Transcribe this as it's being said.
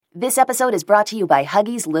This episode is brought to you by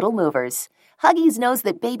Huggies Little Movers. Huggies knows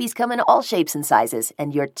that babies come in all shapes and sizes,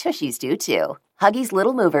 and your tushies do too. Huggies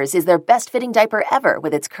Little Movers is their best-fitting diaper ever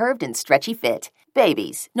with its curved and stretchy fit.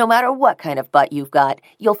 Babies, no matter what kind of butt you've got,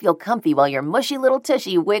 you'll feel comfy while your mushy little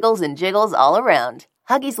tushy wiggles and jiggles all around.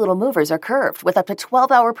 Huggies Little Movers are curved with up to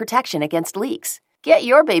 12-hour protection against leaks. Get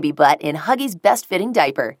your baby butt in Huggies' best-fitting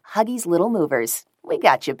diaper, Huggies Little Movers. We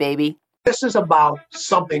got you, baby. This is about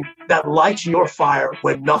something that lights your fire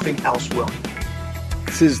when nothing else will.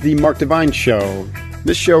 This is the Mark Divine Show.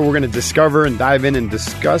 This show, we're going to discover and dive in and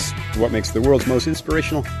discuss what makes the world's most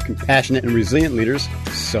inspirational, compassionate, and resilient leaders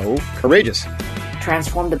so courageous.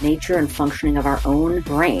 Transform the nature and functioning of our own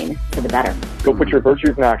brain for the better. Go put your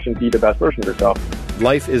virtues in action. Be the best version of yourself.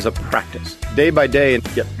 Life is a practice. Day by day, and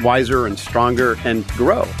get wiser and stronger and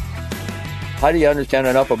grow. How do you understand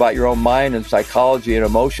enough about your own mind and psychology and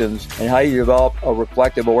emotions, and how do you develop a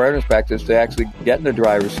reflective awareness practice to actually get in the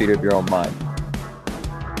driver's seat of your own mind?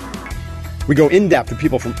 We go in-depth with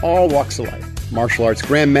people from all walks of life. Martial arts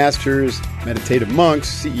grandmasters, meditative monks,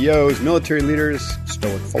 CEOs, military leaders,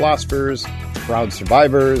 stoic philosophers, proud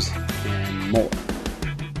survivors, and more.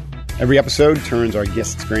 Every episode turns our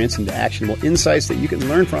guest experience into actionable insights that you can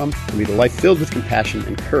learn from to lead a life filled with compassion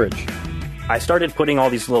and courage. I started putting all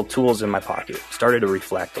these little tools in my pocket, started to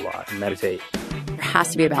reflect a lot and meditate. There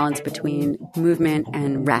has to be a balance between movement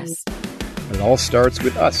and rest. But it all starts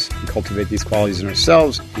with us. We cultivate these qualities in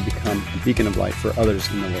ourselves. We become a beacon of light for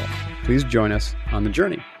others in the world. Please join us on the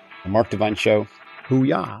journey. The Mark Divine Show.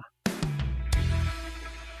 Hoo-yah.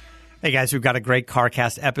 Hey guys, we've got a great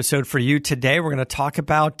CarCast episode for you today. We're going to talk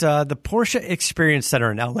about the Porsche Experience Center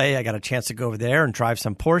in LA. I got a chance to go over there and drive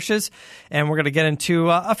some Porsches, and we're going to get into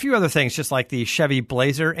a few other things, just like the Chevy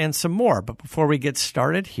Blazer and some more. But before we get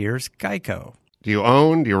started, here's Geico. Do you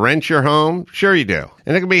own? Do you rent your home? Sure you do.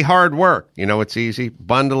 And it can be hard work. You know it's easy?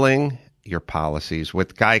 Bundling your policies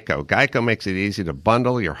with Geico. Geico makes it easy to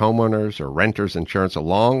bundle your homeowners or renters insurance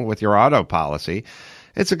along with your auto policy.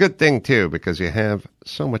 It's a good thing, too, because you have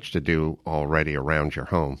so much to do already around your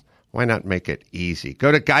home. Why not make it easy?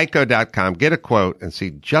 Go to geico.com, get a quote, and see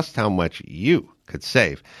just how much you could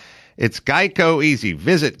save. It's Geico easy.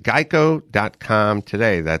 Visit geico.com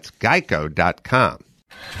today. That's geico.com.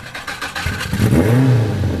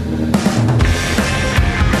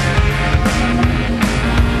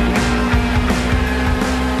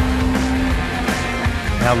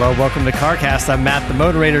 Hello, welcome to CarCast. I'm Matt, the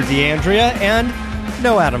moderator, D'Andrea, and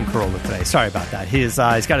no Adam Carolla today. Sorry about that. He's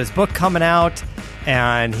got his book coming out,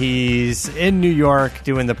 and he's in New York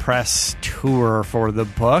doing the press tour for the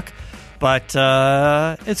book. But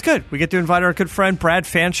it's good. We get to invite our good friend Brad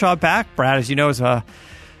Fanshaw back. Brad, as you know, is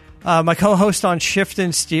my co-host on Shift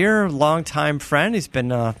and Steer, longtime friend. He's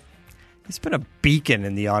been a beacon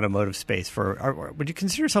in the automotive space for. Would you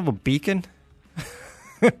consider yourself a beacon?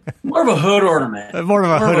 More of a hood ornament. More of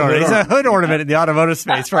a hood ornament. He's a hood ornament in the automotive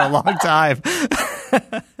space for a long time.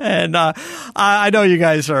 And I know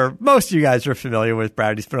most of you guys are familiar with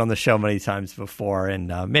Brad. He's been on the show many times before,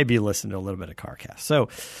 and maybe you listen to a little bit of CarCast. So,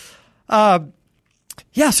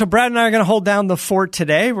 so Brad and I are going to hold down the fort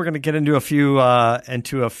today. We're going to get into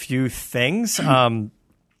a few things.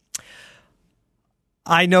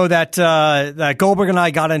 I know that Goldberg and I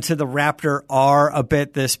got into the Raptor R a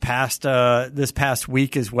bit this past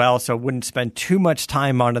week as well, so I wouldn't spend too much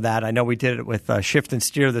time onto that. I know we did it with Shift and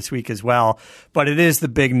Steer this week as well, but it is the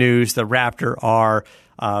big news, the Raptor R.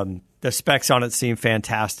 The specs on it seem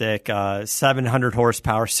fantastic. 700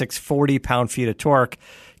 horsepower, 640 pound-feet of torque,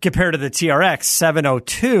 compared to the TRX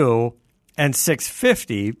 702 and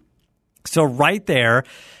 650. So right there,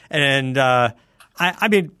 and I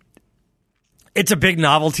mean, it's a big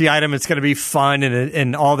novelty item. It's going to be fun,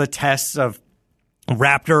 and all the tests of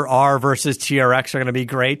Raptor R versus TRX are going to be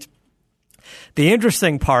great. The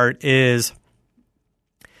interesting part is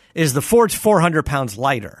the Ford's 400 pounds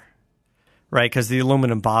lighter, right? Because the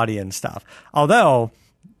aluminum body and stuff. Although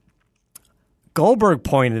Goldberg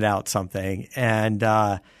pointed out something, and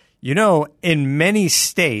in many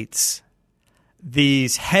states,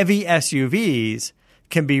 these heavy SUVs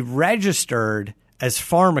can be registered as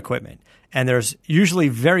farm equipment. And there's usually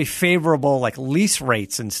very favorable lease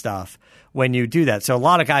rates and stuff when you do that. So a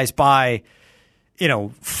lot of guys buy,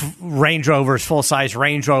 Range Rovers, full-size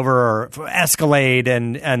Range Rover or Escalade,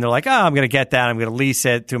 and they're like, oh, I'm going to get that. I'm going to lease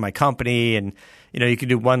it through my company. And, you can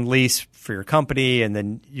do one lease for your company, and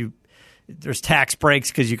then there's tax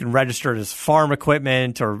breaks because you can register it as farm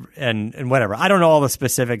equipment and whatever. I don't know all the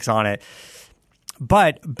specifics on it.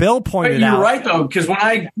 But Bill pointed out... You're right, though, because when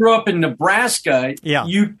I grew up in Nebraska,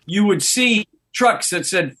 you would see trucks that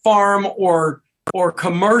said farm or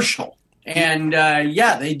commercial. And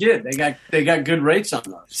they did. They got good rates on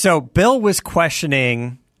those. So Bill was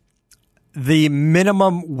questioning the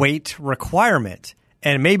minimum weight requirement,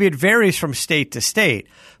 and maybe it varies from state to state,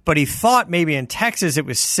 but he thought maybe in Texas it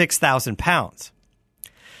was 6,000 pounds.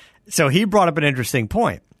 So he brought up an interesting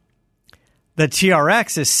point. The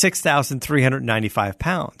TRX is 6,395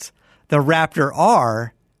 pounds. The Raptor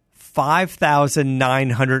R,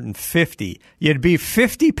 5,950. You'd be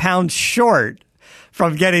 50 pounds short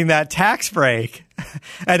from getting that tax break.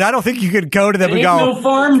 And I don't think you could go to them and go, no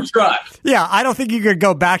farm truck. Yeah, I don't think you could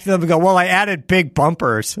go back to them and go, well, I added big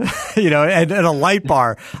bumpers, and a light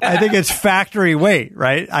bar. I think it's factory weight,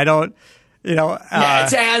 right? I don't,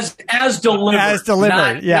 it's as delivered. As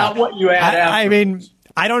delivered, not what you add after. I mean,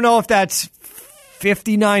 I don't know if that's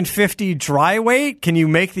 5,950 dry weight. Can you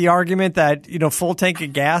make the argument that, full tank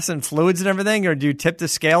of gas and fluids and everything, or do you tip the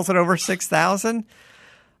scales at over 6,000?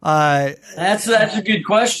 That's a good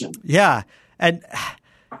question. Yeah. And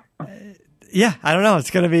I don't know.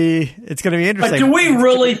 It's going to be interesting. But do we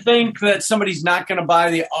really think that somebody's not going to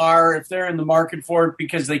buy the R if they're in the market for it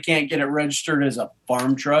because they can't get it registered as a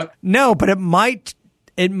farm truck? No, but it might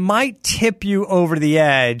tip you over the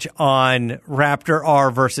edge on Raptor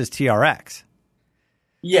R versus TRX.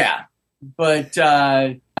 Yeah, but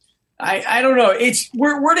I don't know.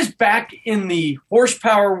 We're just back in the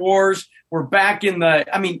horsepower wars. We're back in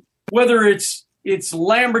whether it's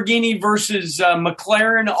Lamborghini versus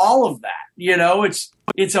McLaren, all of that.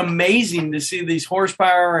 It's amazing to see these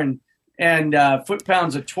horsepower and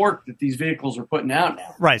foot-pounds of torque that these vehicles are putting out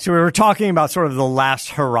now. Right. So we were talking about sort of the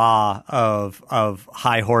last hurrah of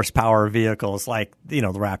high horsepower vehicles like, the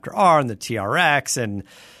Raptor R and the TRX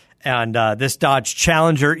and this Dodge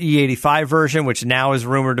Challenger E85 version, which now is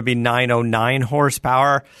rumored to be 909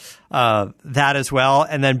 horsepower, that as well.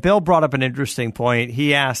 And then Bill brought up an interesting point.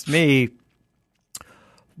 He asked me,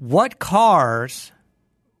 what cars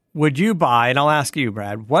would you buy? And I'll ask you,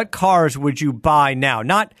 Brad, what cars would you buy now?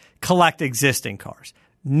 Not collect existing cars,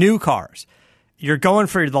 new cars. You're going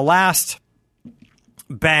for the last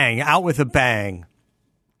bang, out with a bang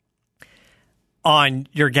on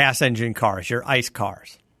your gas engine cars, your ICE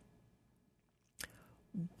cars.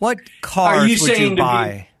 What cars would you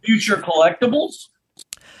buy? Future collectibles?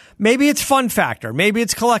 Maybe it's fun factor. Maybe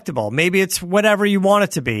it's collectible. Maybe it's whatever you want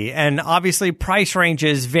it to be. And obviously price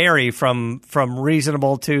ranges vary from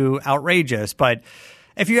reasonable to outrageous. But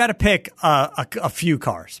if you had to pick a few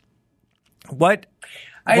cars, what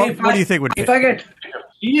do you think would be? If I got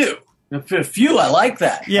a few, I like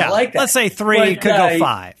that. Yeah, I like that. Let's say three, could go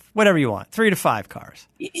five. Whatever you want. 3 to 5 cars.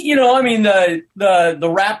 The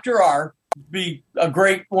Raptor R would be a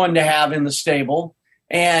great one to have in the stable.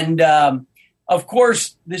 And of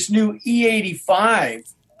course, this new E85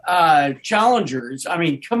 Challengers. I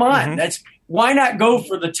mean, come on, why not go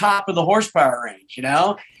for the top of the horsepower range?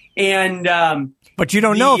 And but you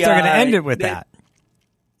don't know if they're going to end it with that.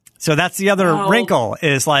 So that's the other wrinkle.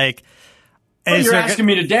 Is like, you're asking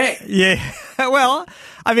me today. Yeah. Well,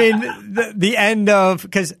 I mean, the end of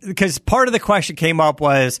because part of the question came up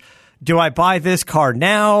was, do I buy this car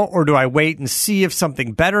now or do I wait and see if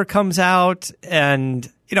something better comes out? And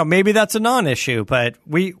maybe that's a non-issue, but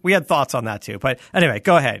we had thoughts on that too. But anyway,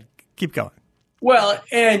 go ahead. Keep going. Well,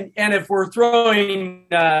 and if we're throwing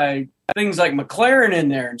things like McLaren in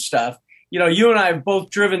there and stuff, you and I have both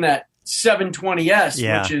driven that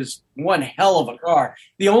 720S, which is one hell of a car.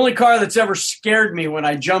 The only car that's ever scared me when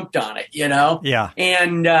I jumped on it, Yeah.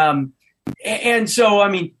 And so, I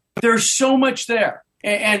mean, there's so much there.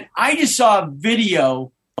 And I just saw a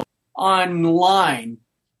video online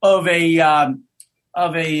of a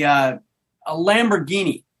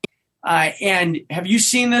Lamborghini. And have you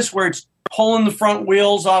seen this where it's pulling the front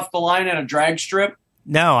wheels off the line at a drag strip?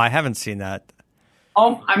 No, I haven't seen that.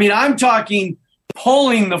 I mean, I'm talking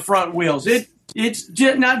pulling the front wheels. It's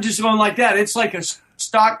not just going like that. It's like a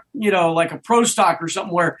stock, like a pro stock or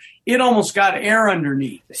something where it almost got air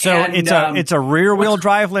underneath. So it's a rear wheel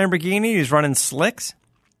drive Lamborghini. He's running slicks.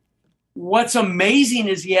 What's amazing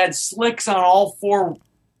is he had slicks on all four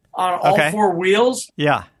wheels.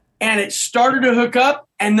 Yeah. And it started to hook up,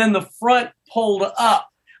 and then the front pulled up.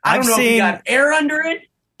 I don't know if he got air under it.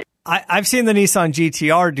 I've seen the Nissan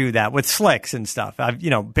GTR do that with slicks and stuff.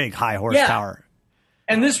 Big high horsepower. Yeah.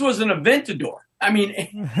 And this was an Aventador. I mean,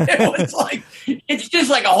 it was like, it's just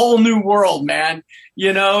like a whole new world, man.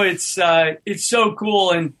 It's so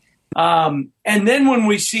cool. And then when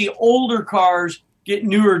we see older cars get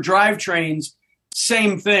newer drivetrains,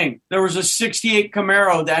 same thing. There was a 68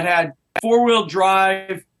 Camaro that had 4-wheel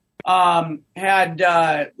drive,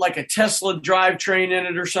 had like a Tesla drivetrain in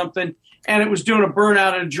it or something, and it was doing a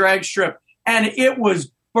burnout at a drag strip. And it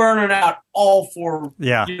was burning out all four,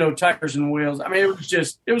 Yeah. tires and wheels. I mean,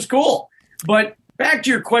 it was cool. But back to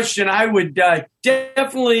your question, I would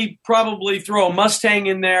definitely probably throw a Mustang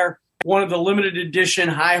in there, one of the limited edition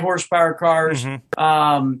high horsepower cars,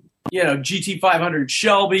 GT500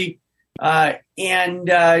 Shelby, and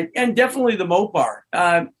definitely the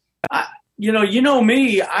Mopar. You know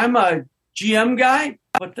me, I'm a GM guy,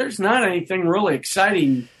 but there's not anything really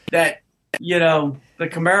exciting that, the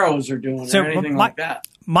Camaros are doing or anything like that.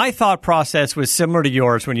 My thought process was similar to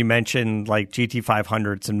yours when you mentioned like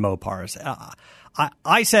GT500s and Mopars.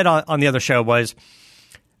 I said on the other show was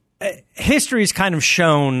history's kind of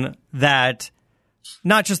shown that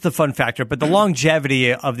not just the fun factor, but the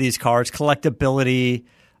longevity of these cars, collectability,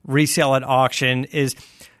 resale at auction is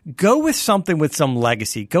go with something with some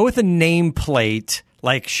legacy. Go with a nameplate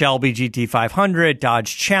like Shelby GT500,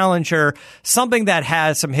 Dodge Challenger, something that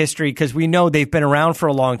has some history because we know they've been around for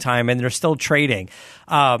a long time and they're still trading.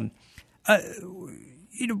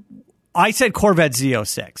 I said Corvette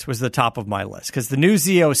Z06 was the top of my list because the new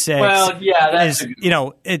Z06 is,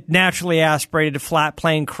 it naturally aspirated, flat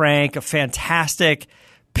plane crank, a fantastic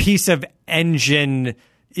piece of engine,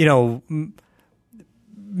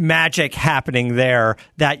 magic happening there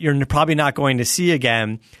that you're probably not going to see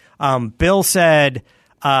again. Bill said,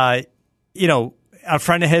 a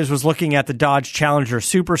friend of his was looking at the Dodge Challenger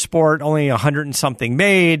Super Sport, only 100 and something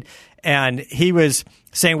made. And he was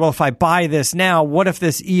saying, well, if I buy this now, what if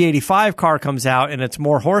this E85 car comes out and it's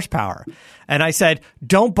more horsepower? And I said,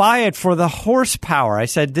 don't buy it for the horsepower. I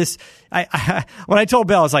said when I told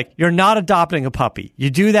Bill, I was like, you're not adopting a puppy. You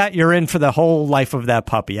do that, you're in for the whole life of that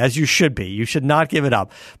puppy, as you should be. You should not give it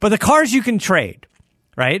up. But the cars you can trade,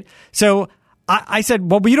 right? So I said,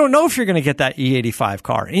 well, you don't know if you're going to get that E85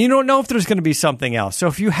 car. And you don't know if there's going to be something else. So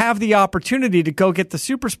if you have the opportunity to go get the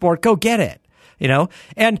Super Sport, go get it.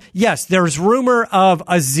 And yes, there's rumor of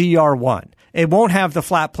a ZR1. It won't have the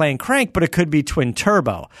flat plane crank, but it could be twin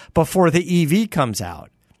turbo before the EV comes out.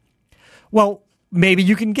 Well, maybe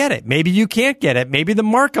you can get it. Maybe you can't get it. Maybe the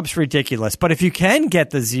markup's ridiculous. But if you can get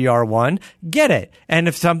the ZR1, get it. And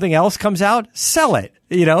if something else comes out, sell it.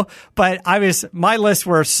 But my list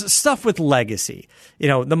were stuff with legacy.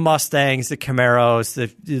 The Mustangs, the Camaros,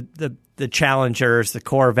 the Challengers, the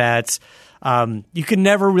Corvettes. You can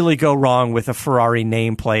never really go wrong with a Ferrari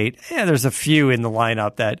nameplate. Yeah, there's a few in the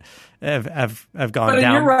lineup that have gone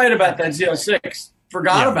down. You're right about that Z06.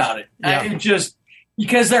 Forgot about it. Yeah. It just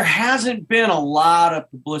because there hasn't been a lot of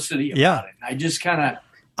publicity about it. I just kind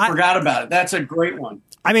of forgot about it. That's a great one.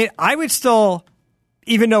 I mean, I would still,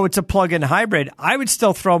 even though it's a plug-in hybrid, I would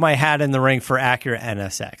still throw my hat in the ring for Acura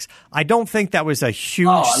NSX. I don't think that was a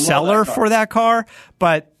huge seller for that car,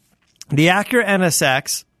 but the Acura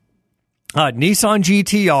NSX, Nissan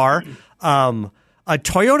GTR, a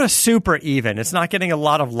Toyota Supra even. It's not getting a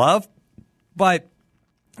lot of love, but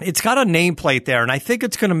it's got a nameplate there, and I think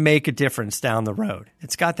it's going to make a difference down the road.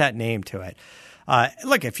 It's got that name to it.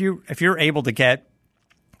 Look, if you're able to get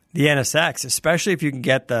the NSX, especially if you can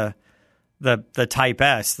get the Type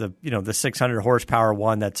S, the 600 horsepower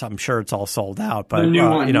one I'm sure it's all sold out, but the new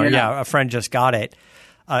one, a friend just got it.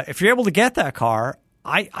 If you're able to get that car,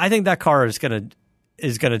 I think that car is going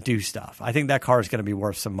to do stuff. I think that car is going to be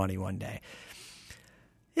worth some money one day.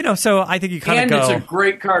 So I think you kind of go. And it's a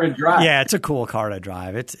great car to drive. Yeah, it's a cool car to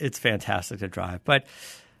drive. It's fantastic to drive. But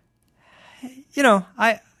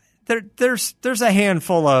there's a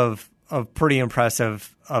handful of pretty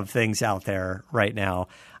impressive of things out there right now.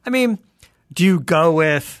 I mean, do you go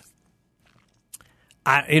with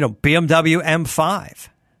BMW M5?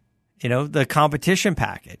 The competition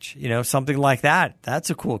package, something like that. That's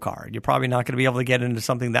a cool car. You're probably not going to be able to get into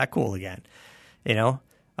something that cool again.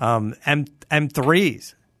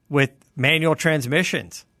 M3s with manual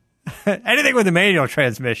transmissions. Anything with a manual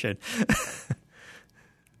transmission.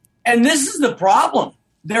 And this is the problem.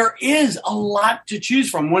 There is a lot to choose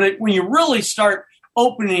from. When you really start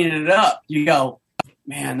opening it up, you go,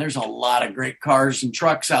 man, there's a lot of great cars and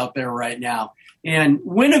trucks out there right now. And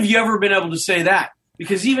when have you ever been able to say that?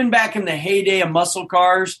 Because even back in the heyday of muscle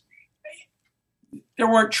cars, there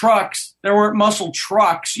weren't trucks. There weren't muscle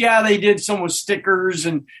trucks. Yeah, they did some with stickers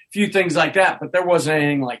and a few things like that, but there wasn't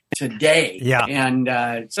anything like today. Yeah.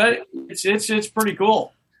 And so it's pretty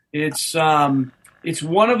cool. It's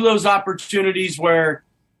one of those opportunities where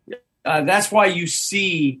that's why you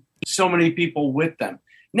see so many people with them.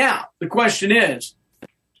 Now, the question is,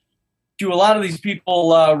 do a lot of these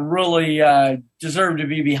people really deserve to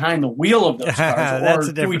be behind the wheel of those cars?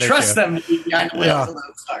 Or do we trust them to be behind the wheel of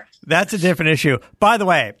those cars? That's a different issue. By the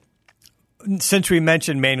way, since we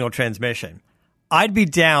mentioned manual transmission, I'd be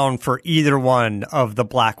down for either one of the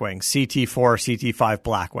Blackwing, CT4 or CT5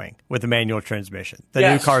 Blackwing with the manual transmission, the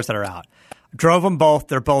new cars that are out. Drove them both.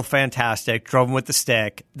 They're both fantastic. Drove them with the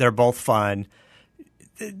stick. They're both fun.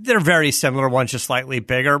 They're very similar. One's just slightly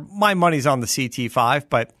bigger. My money's on the CT5,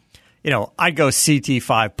 but, I'd go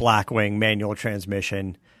CT5 Blackwing manual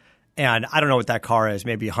transmission. And I don't know what that car is,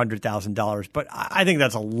 maybe $100,000, but I think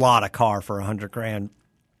that's a lot of car for $100,000.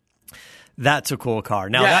 That's a cool car.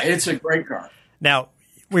 Now, it's a great car. Now,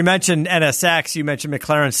 we mentioned NSX. You mentioned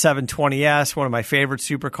McLaren 720S, one of my favorite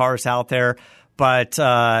supercars out there. But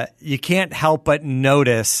you can't help but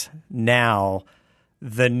notice now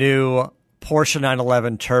the new Porsche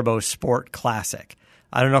 911 Turbo Sport Classic.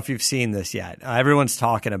 I don't know if you've seen this yet. Everyone's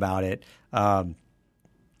talking about it. I've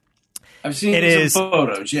seen some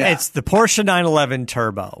photos, yeah. It's the Porsche 911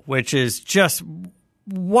 Turbo, which is just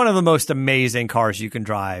one of the most amazing cars you can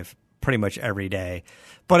drive pretty much every day.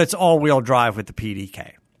 But it's all-wheel drive with the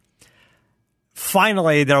PDK.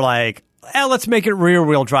 Finally, they're like, let's make it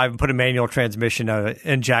rear-wheel drive and put a manual transmission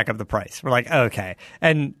and jack up the price. We're like, okay.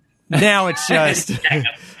 And now it's just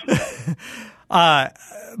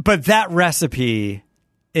but that recipe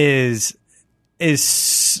is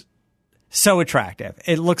so attractive.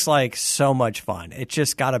 It looks like so much fun. It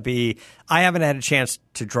just got to be – I haven't had a chance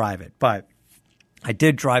to drive it, but I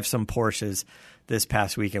did drive some Porsches this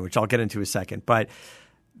past weekend, which I'll get into in a second. But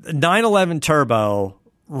the 911 Turbo,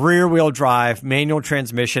 rear-wheel drive, manual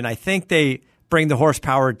transmission, I think they bring the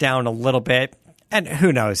horsepower down a little bit. And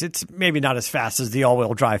who knows? It's maybe not as fast as the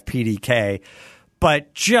all-wheel drive PDK,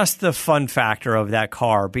 but just the fun factor of that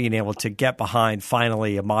car, being able to get behind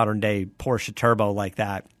finally a modern-day Porsche Turbo like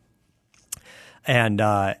that and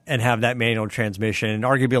have that manual transmission, and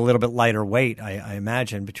arguably a little bit lighter weight, I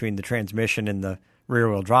imagine, between the transmission and the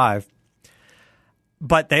rear-wheel drive.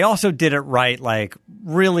 But they also did it right, like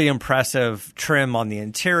really impressive trim on the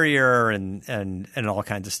interior and all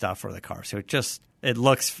kinds of stuff for the car. So it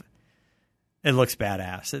looks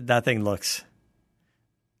badass. That thing looks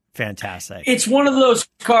fantastic. It's one of those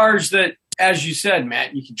cars that, as you said,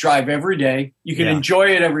 Matt, you can drive every day. You can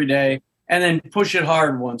enjoy it every day and then push it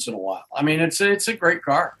hard once in a while. I mean, it's a great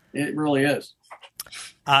car. It really is.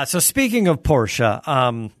 So speaking of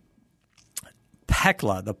Porsche,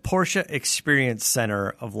 PECLA, the Porsche Experience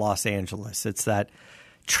Center of Los Angeles. It's that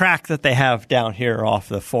track that they have down here off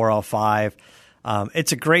the 405.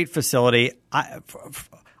 It's a great facility.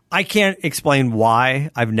 I can't explain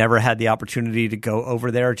why. I've never had the opportunity to go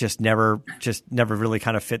over there. Just never really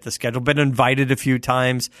kind of fit the schedule. Been invited a few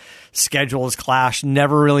times. Schedules clashed.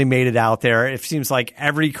 Never really made it out there. It seems like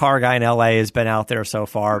every car guy in LA has been out there so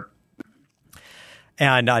far.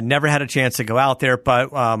 And never had a chance to go out there, but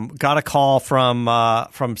got a call from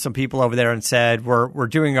some people over there and said we're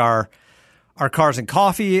doing our Cars and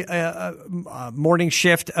Coffee morning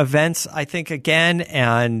shift events, I think, again,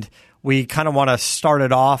 and we kind of want to start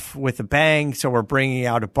it off with a bang. So we're bringing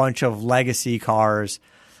out a bunch of legacy cars.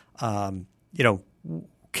 Can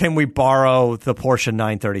we borrow the Porsche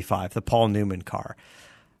 935, the Paul Newman car?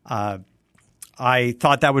 I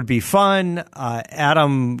thought that would be fun.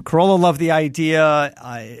 Adam Carolla loved the idea.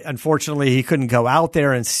 Unfortunately, he couldn't go out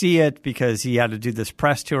there and see it because he had to do this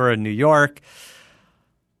press tour in New York.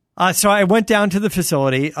 So I went down to the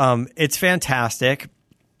facility. It's fantastic.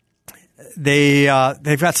 They've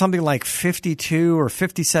got something like 52 or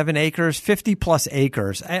 57 acres, 50 plus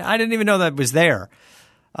acres. I didn't even know that was there.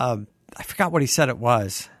 I forgot what he said it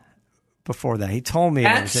was before that. He told me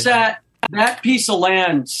that piece of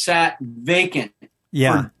land sat vacant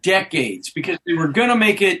for decades because they were going to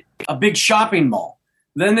make it a big shopping mall.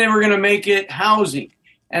 Then they were going to make it housing.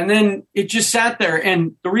 And then it just sat there.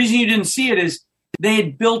 And the reason you didn't see it is they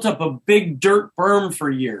had built up a big dirt berm for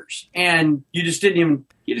years. And you just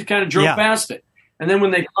kind of drove past it. And then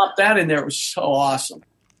when they popped that in there, it was so awesome.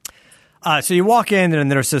 So you walk in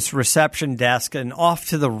and there's this reception desk, and off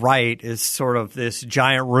to the right is sort of this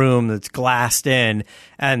giant room that's glassed in,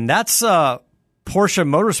 and that's Porsche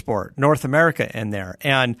Motorsport North America in there.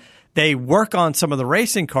 And they work on some of the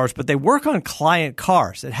racing cars, but they work on client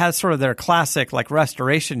cars. It has sort of their classic like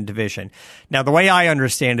restoration division. Now, the way I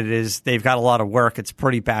understand it is they've got a lot of work. It's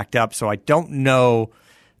pretty backed up, so I don't know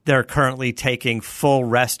they're currently taking full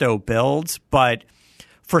resto builds, but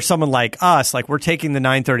for someone like us, like we're taking the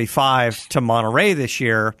 935 to Monterey this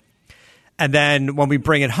year, and then when we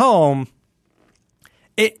bring it home,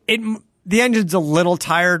 the engine's a little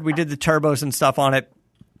tired. We did the turbos and stuff on it,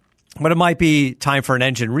 but it might be time for an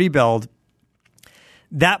engine rebuild.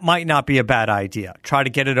 That might not be a bad idea. Try to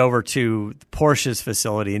get it over to Porsche's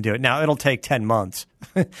facility and do it. Now, it'll take 10 months,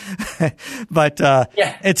 but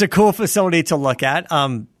it's a cool facility to look at.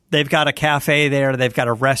 They've got a cafe there. They've got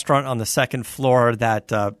a restaurant on the second floor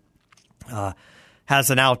that has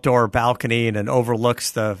an outdoor balcony and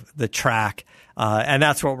overlooks the track. And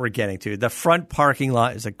that's what we're getting to. The front parking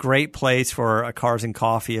lot is a great place for a Cars and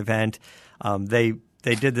Coffee event. They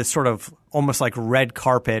did this sort of almost like red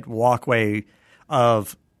carpet walkway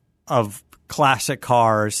of classic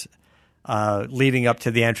cars leading up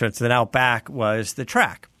to the entrance. And then out back was the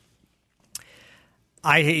track.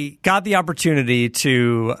 I got the opportunity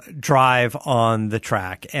to drive on the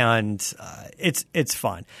track, and it's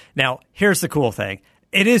fun. Now, here's the cool thing.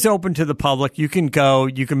 It is open to the public. You can go.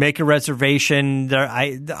 You can make a reservation.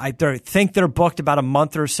 I think they're booked about a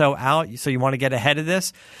month or so out, so you want to get ahead of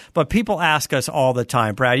this. But people ask us all the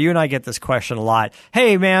time, Brad, you and I get this question a lot.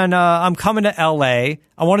 Hey, man, I'm coming to L.A.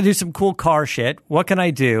 I want to do some cool car shit. What can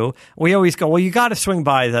I do? We always go, well, you got to swing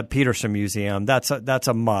by the Peterson Museum. That's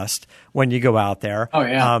a must when you go out there. Oh,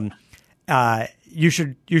 yeah. You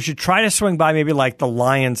should try to swing by maybe like the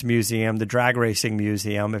Lions Museum, the Drag Racing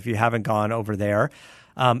Museum, if you haven't gone over there.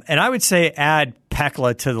 And I would say add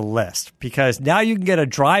Pekla to the list, because now you can get a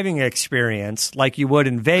driving experience like you would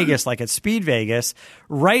in Vegas, like at Speed Vegas,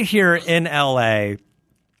 right here in LA,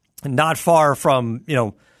 not far from,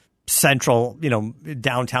 central,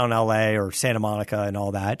 downtown LA or Santa Monica and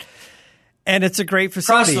all that. And it's a great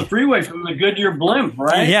facility. Across the freeway from the Goodyear blimp,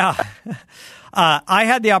 right? Yeah. I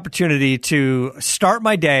had the opportunity to start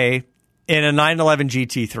my day in a 911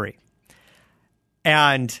 GT3.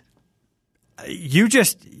 And you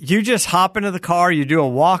just hop into the car, you do a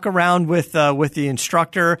walk around with the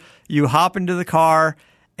instructor, you hop into the car,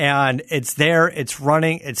 and it's there, it's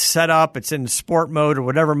running, it's set up, it's in sport mode or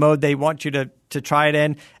whatever mode they want you to try it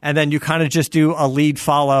in, and then you kind of just do a lead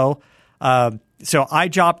follow. So I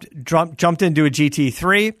jumped into a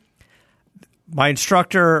GT3. My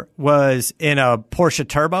instructor was in a Porsche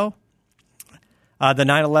Turbo, the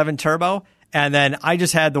 911 Turbo, and then I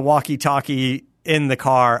just had the walkie-talkie in the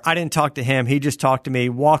car. I didn't talk to him. He just talked to me,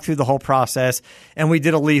 walked through the whole process, and we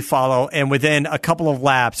did a lead follow. And within a couple of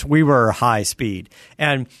laps, we were high speed.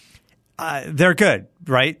 And they're good,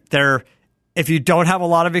 right? If you don't have a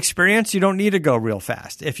lot of experience, you don't need to go real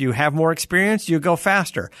fast. If you have more experience, you go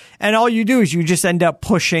faster. And all you do is you just end up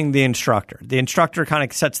pushing the instructor. The instructor kind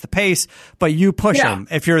of sets the pace, but you push him.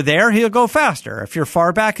 If you're there, he'll go faster. If you're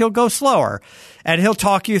far back, he'll go slower. And he'll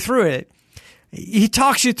talk you through it. He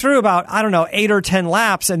talks you through about, 8 or 10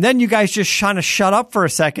 laps, and then you guys just kind of shut up for a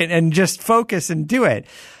second and just focus and do it.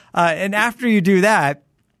 And after you do that,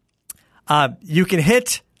 you can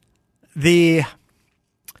hit the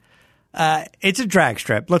it's a drag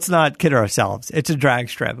strip. Let's not kid ourselves. It's a drag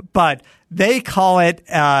strip. But they call it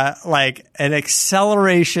like an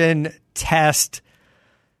acceleration test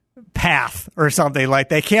path or something. Like,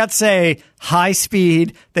 they can't say high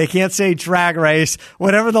speed, they can't say drag race,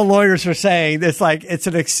 whatever the lawyers are saying. It's like it's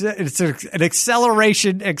an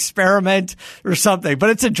acceleration experiment or something, but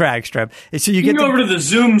it's a drag strip. And so you get over to the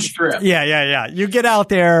Zoom strip. Yeah. You get out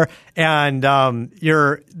there, and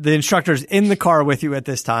the instructor's in the car with you at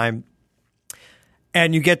this time,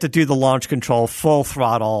 and you get to do the launch control full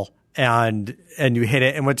throttle, and you hit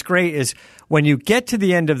it. And what's great is when you get to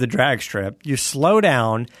the end of the drag strip, you slow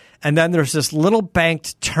down, and then there's this little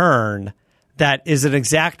banked turn that is an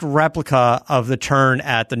exact replica of the turn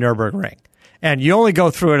at the Nürburgring. And you only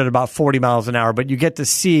go through it at about 40 miles an hour, but you get to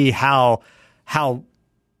see how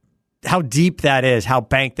deep that is, how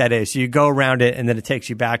banked that is. So you go around it, and then it takes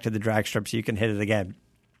you back to the drag strip so you can hit it again.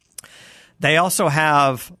 They also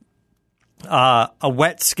have a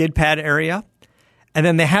wet skid pad area, and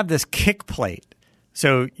then they have this kick plate.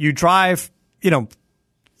 So you drive,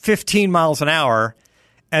 15 miles an hour,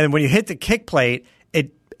 and when you hit the kick plate,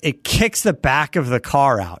 it kicks the back of the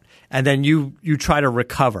car out, and then you try to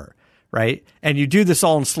recover, right? And you do this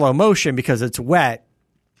all in slow motion because it's wet,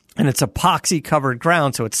 and it's epoxy-covered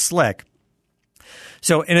ground, so it's slick.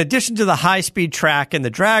 So in addition to the high-speed track and the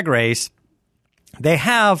drag race, they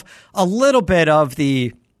have a little bit of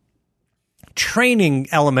the training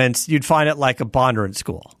elements you'd find at like a Bondurant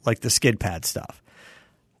school, like the skid pad stuff.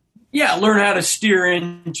 Yeah, learn how to steer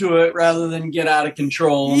into it rather than get out of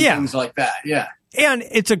control and things like that. Yeah. And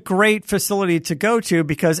it's a great facility to go to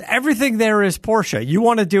because everything there is Porsche. You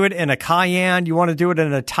want to do it in a Cayenne. You want to do it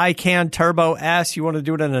in a Taycan Turbo S. You want to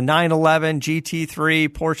do it in a 911 GT3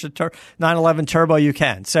 Porsche 911 Turbo. You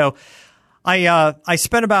can. So I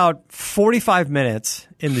spent about 45 minutes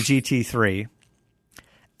in the GT3,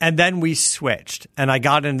 and then we switched, and I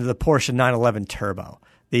got into the Porsche 911 Turbo,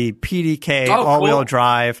 the PDK all-wheel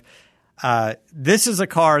drive. This is a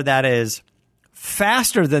car that is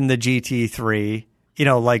faster than the GT3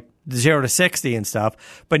 like 0 to 60 and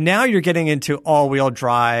stuff. But now you're getting into all-wheel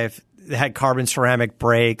drive. It had carbon ceramic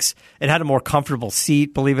brakes. It had a more comfortable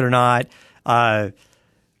seat, believe it or not, and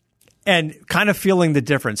kind of feeling the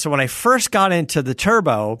difference. So when I first got into the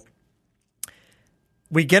turbo,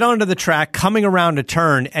 we get onto the track, coming around a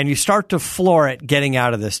turn, and you start to floor it getting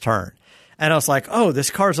out of this turn. And I was like, oh, this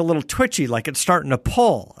car's a little twitchy, like it's starting to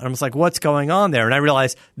pull. And I was like, what's going on there? And I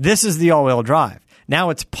realized this is the all-wheel drive. Now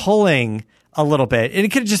it's pulling a little bit. And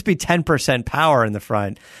it could just be 10% power in the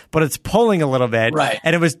front, but it's pulling a little bit. Right.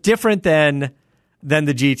 And it was different than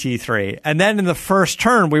the GT3. And then in the first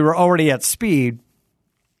turn, we were already at speed,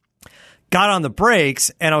 got on the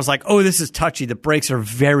brakes, and I was like, oh, this is touchy. The brakes are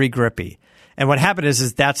very grippy. And what happened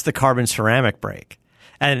is that's the carbon ceramic brake.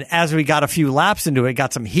 And as we got a few laps into it,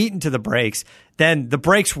 got some heat into the brakes, then the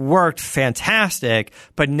brakes worked fantastic,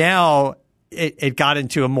 but now it got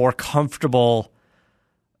into a more comfortable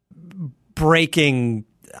braking,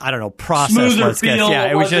 I don't know, process. Smoother feel.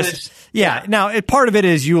 Yeah, it was just, yeah. Now, part of it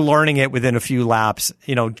is you learning it within a few laps.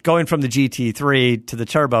 Going from the GT3 to the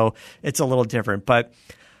turbo, it's a little different. But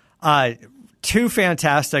two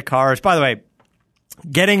fantastic cars. By the way,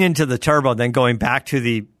 getting into the turbo, then going back to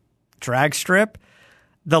the drag strip,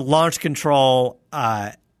 the launch control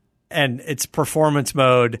and its performance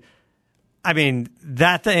mode, I mean,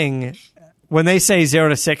 that thing, when they say 0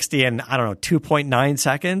 to 60 in, 2.9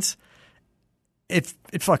 seconds, it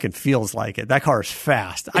fucking feels like it. That car is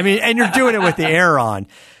fast. I mean, and you're doing it with the air on.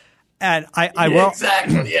 And I will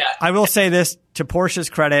exactly, yeah. I will say this to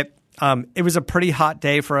Porsche's credit. It was a pretty hot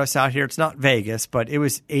day for us out here. It's not Vegas, but it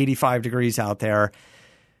was 85 degrees out there.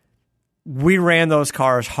 We ran those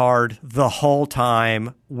cars hard the whole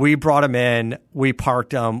time. We brought them in. We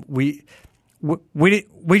parked them. We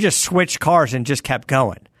just switched cars and just kept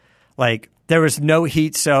going. Like, there was no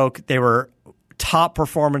heat soak. They were top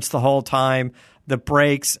performance the whole time. The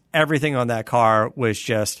brakes, everything on that car was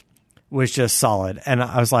just solid. And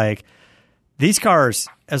I was like, these cars,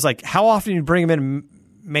 I was like, how often do you bring them in and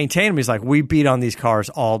maintain them? He's like, we beat on these cars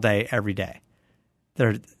all day, every day.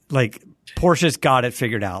 They're like, Porsche's got it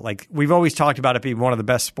figured out. Like, we've always talked about it being one of the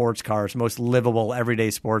best sports cars, most livable, everyday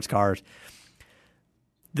sports cars.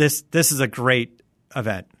 This is a great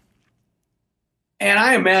event. And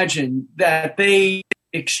I imagine that they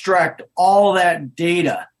extract all that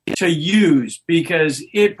data to use because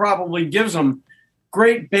it probably gives them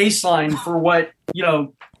great baseline for what,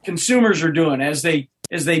 consumers are doing as they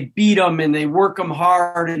beat them and they work them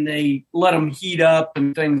hard and they let them heat up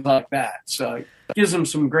and things like that. So it gives them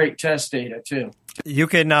some great test data too. You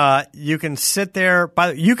can sit there,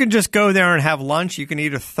 you can just go there and have lunch. You can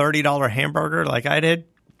eat a $30 hamburger like I did.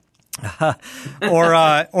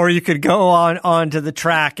 or you could go on to the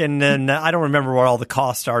track, and then I don't remember what all the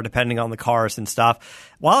costs are depending on the cars and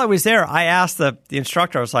stuff. While I was there, I asked the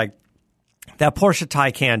instructor, I was like, that Porsche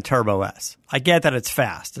Taycan Turbo S, I get that it's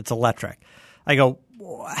fast, it's electric. I go,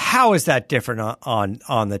 how is that different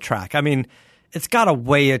on the track? I mean, it's got to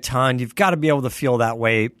weigh a ton. You've got to be able to feel that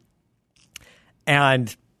weight.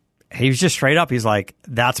 And he was just straight up. He's like,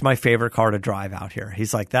 that's my favorite car to drive out here.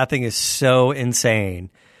 He's like, that thing is so insane.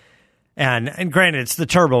 And granted, it's the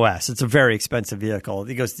Turbo S. It's a very expensive vehicle.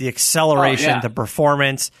 He goes, the acceleration, the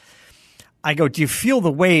performance. I go, do you feel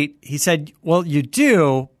the weight? He said, well, you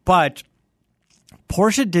do, but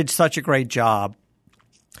Porsche did such a great job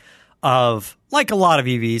of, like a lot of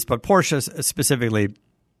EVs, but Porsche specifically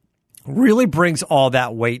really brings all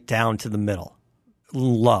that weight down to the middle,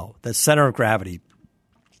 low. The center of gravity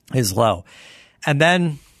is low. And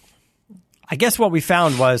then I guess what we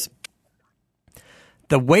found was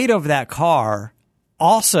the weight of that car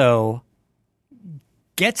also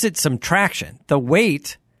gets it some traction. The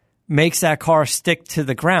weight makes that car stick to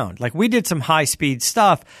the ground. Like, we did some high-speed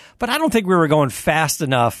stuff, but I don't think we were going fast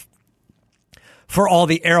enough for all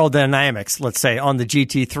the aerodynamics, let's say, on the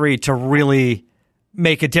GT3 to really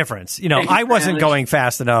make a difference. I wasn't going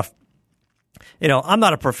fast enough. I'm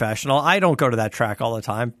not a professional. I don't go to that track all the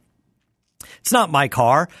time. It's not my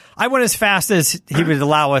car. I went as fast as he would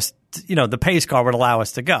allow us, the pace car would allow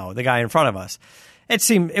us to go, the guy in front of us.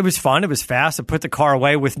 It was fun. It was fast. I put the car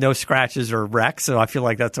away with no scratches or wrecks, so I feel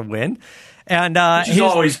like that's a win. And which is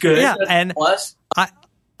always good. Yeah, that's and plus.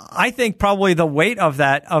 I think probably the weight of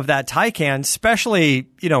that Taycan, especially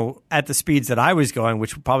at the speeds that I was going,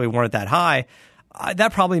 which probably weren't that high,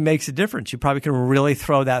 that probably makes a difference. You probably can really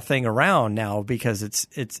throw that thing around now because it's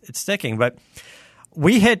sticking. But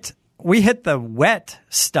we hit the wet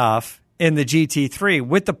stuff in the GT3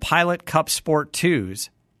 with the Pilot Cup Sport 2s.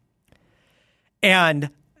 And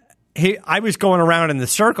I was going around in the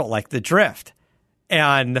circle, like the drift.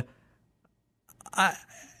 And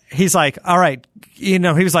he's like, all right, he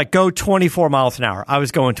was like, go 24 miles an hour. I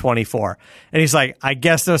was going 24. And he's like, I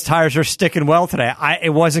guess those tires are sticking well today.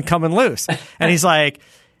 It wasn't coming loose. And he's like,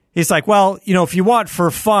 well, if you want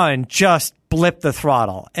for fun, just blip the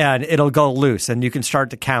throttle and it'll go loose and you can start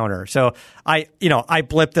to counter. So I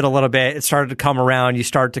blipped it a little bit. It started to come around. You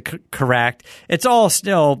start to correct. It's all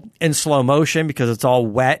still in slow motion because it's all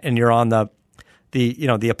wet and you're on the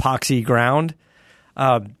epoxy ground.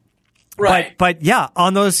 Right. But yeah,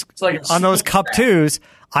 on those Cup 2s,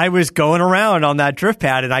 I was going around on that drift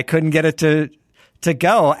pad and I couldn't get it to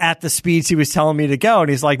go at the speeds he was telling me to go. And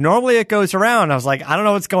he's like, normally it goes around. I was like, I don't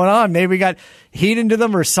know what's going on. Maybe we got heat into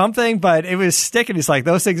them or something, but it was sticking. He's like,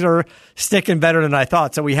 those things are sticking better than I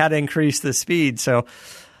thought. So we had to increase the speed. So,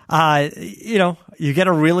 you get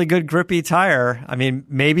a really good grippy tire. I mean,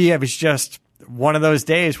 maybe it was just one of those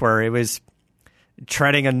days where it was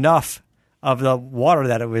treading enough of the water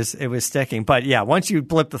that it was sticking. But yeah, once you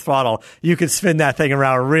blip the throttle, you could spin that thing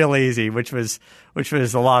around real easy, which was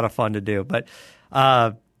a lot of fun to do. But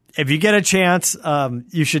if you get a chance,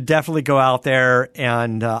 you should definitely go out there.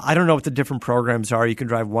 And I don't know what the different programs are. You can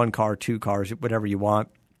drive 1 car, 2 cars, whatever you want.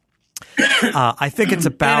 I think it's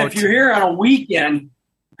about. And if you're here on a weekend,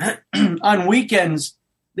 on weekends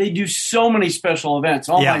they do so many special events.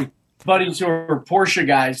 All my buddies who are Porsche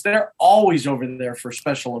guys, they're always over there for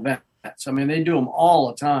special events. I mean, they do them all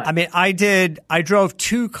the time. I mean, I drove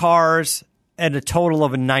 2 cars at a total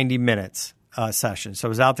of a 90 minutes session. So I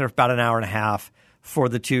was out there for about an hour and a half for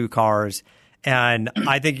the 2 cars. And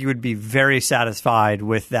I think you would be very satisfied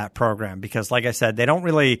with that program because, like I said, they don't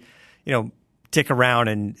really, dick around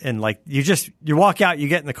and like you walk out, you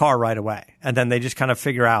get in the car right away. And then they just kind of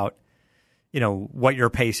figure out, what your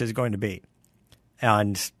pace is going to be.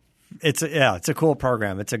 And it's a cool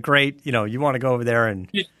program. It's a great, you want to go over there and.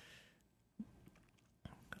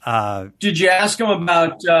 Did you ask him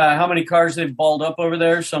about how many cars they've balled up over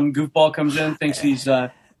there? Some goofball comes in, thinks he's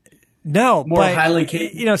no, more highly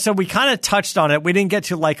capable. So we kind of touched on it. We didn't get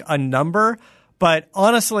to like a number, but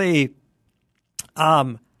honestly,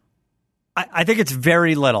 I think it's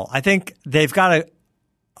very little. I think they've got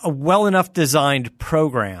a well enough designed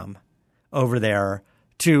program over there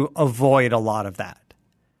to avoid a lot of that.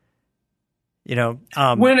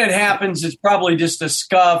 When it happens, it's probably just a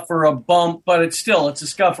scuff or a bump, but it's a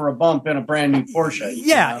scuff or a bump in a brand new Porsche.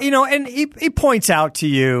 Yeah, and he points out to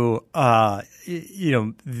you,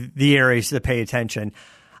 the areas to pay attention.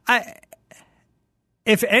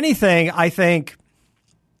 If anything, I think,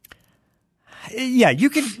 you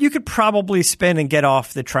could probably spin and get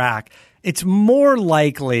off the track. It's more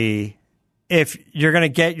likely if you're going to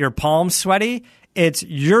get your palms sweaty,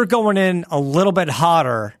 you're going in a little bit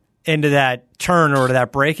hotter into that turn or to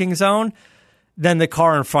that braking zone than the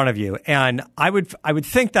car in front of you. And I would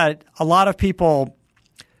think that a lot of people,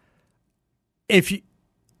 if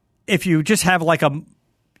you just have like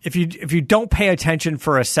if you don't pay attention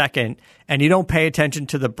for a second and you don't pay attention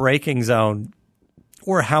to the braking zone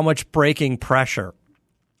or how much braking pressure,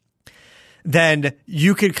 then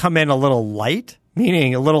you could come in a little light,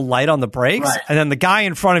 meaning a little light on the brakes, right. And then the guy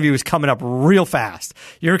in front of you is coming up real fast.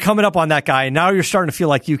 You're coming up on that guy, and now you're starting to feel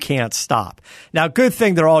like you can't stop. Now, good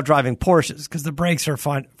thing they're all driving Porsches because the brakes are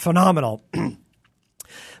phenomenal.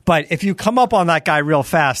 But if you come up on that guy real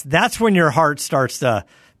fast, that's when your heart starts to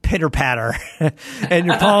pitter-patter and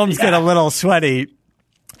your palms get a little sweaty.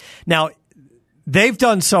 Now, they've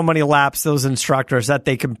done so many laps, those instructors, that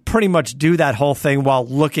they can pretty much do that whole thing while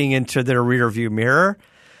looking into their rear view mirror.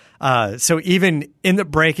 So even in the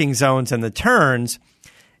braking zones and the turns,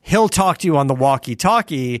 he'll talk to you on the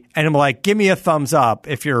walkie-talkie and I'm like, give me a thumbs up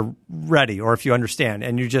if you're ready or if you understand.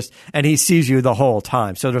 And he sees you the whole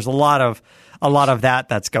time. So there's a lot of that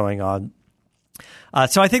that's going on.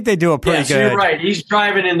 So I think they do a pretty good. You're right. He's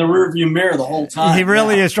driving in the rearview mirror the whole time. He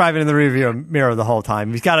really is driving in the rearview mirror the whole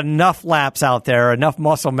time. He's got enough laps out there, enough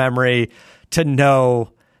muscle memory to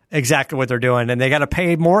know exactly what they're doing, and they got to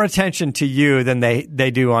pay more attention to you than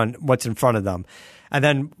they do on what's in front of them. And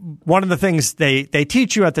then one of the things they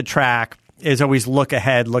teach you at the track is always look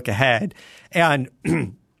ahead. And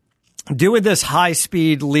doing this high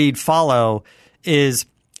speed lead follow is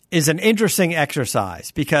an interesting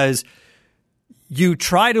exercise because you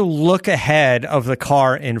try to look ahead of the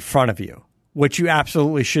car in front of you, which you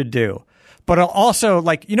absolutely should do. But also,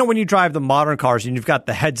 like, when you drive the modern cars and you've got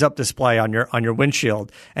the heads-up display on your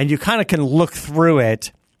windshield and you kind of can look through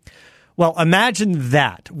it. Well, imagine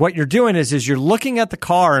that. What you're doing is you're looking at the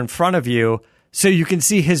car in front of you so you can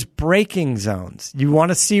see his braking zones. You want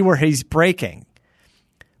to see where he's braking,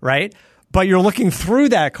 right? but you're looking through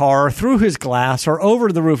that car, or through his glass, or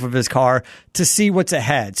over the roof of his car to see what's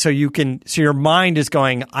ahead. So your mind is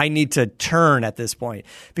going, I need to turn at this point.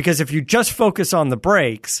 Because if you just focus on the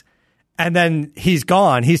brakes and then he's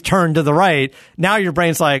gone, he's turned to the right, now your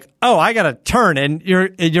brain's like, oh, I got to turn. And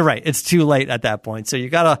you're right. It's too late at that point. So you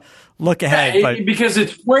got to look ahead. Yeah, because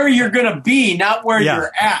it's where you're going to be, not where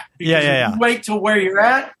you're at. Because if you wait till where you're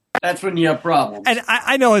at, that's when you have problems. And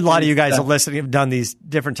I know a lot of you guys are listening have done these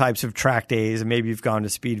different types of track days, and maybe you've gone to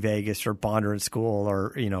Speed Vegas or Bondurant School,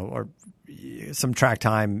 or or some track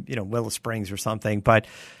time, Willow Springs or something. But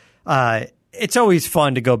it's always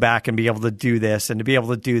fun to go back and be able to do this, and to be able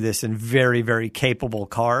to do this in very, very capable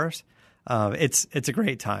cars. It's a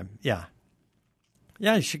great time. Yeah,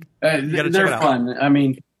 you should. You gotta check it out. Fun. I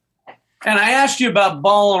mean, and I asked you about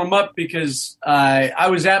balling them up because I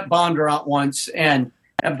was at Bondurant once, and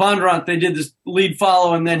at Bondurant, they did this lead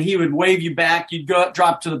follow, and then he would wave you back. You'd go up,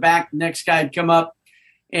 drop to the back. The next guy would come up.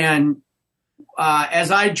 And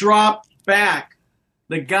as I dropped back,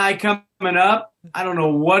 the guy coming up, I don't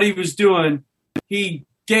know what he was doing. He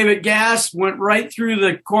gave it gas, went right through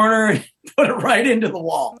the corner, and put it right into the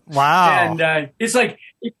wall. Wow. And it's like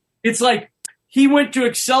he went to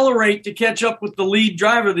accelerate to catch up with the lead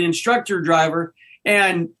driver, the instructor driver,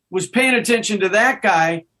 and was paying attention to that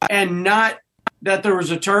guy and not that there was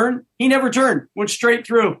a turn. He never turned, went straight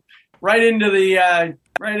through, right into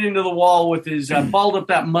the wall with his balled up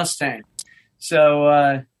that Mustang. So,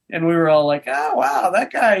 and we were all like, oh wow,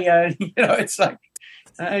 that guy, it's like,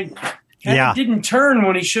 didn't turn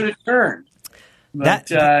when he should have turned. But,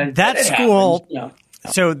 that school,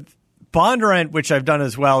 so Bondurant, which I've done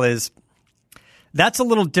as well, that's a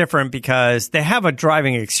little different because they have a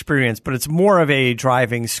driving experience, but it's more of a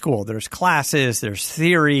driving school. There's classes, there's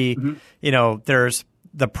theory, there's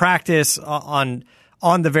the practice on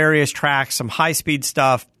the various tracks, some high-speed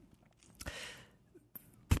stuff.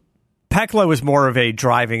 Pecla is more of a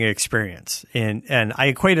driving experience, and I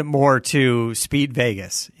equate it more to Speed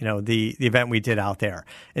Vegas, the event we did out there.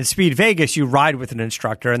 In Speed Vegas, you ride with an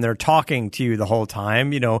instructor, and they're talking to you the whole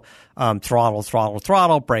time, throttle, throttle,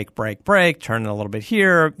 throttle, brake, brake, brake, turn a little bit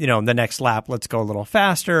here, the next lap, let's go a little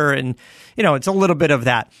faster, and, it's a little bit of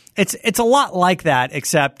that. It's a lot like that,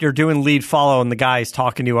 except you're doing lead follow, and the guy's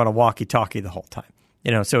talking to you on a walkie-talkie the whole time,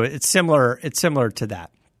 so it's similar to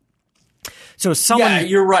that. So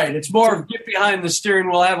you're right. It's more of get behind the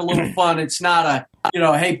steering wheel, have a little fun. It's not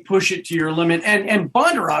hey, push it to your limit. And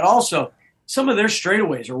Bondurant also, some of their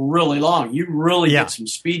straightaways are really long. You really get some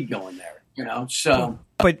speed going there, so.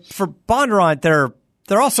 But for Bondurant,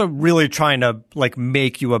 they're also really trying to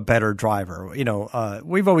make you a better driver.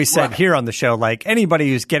 We've always said here on the show,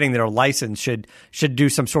 anybody who's getting their license should do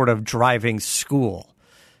some sort of driving school.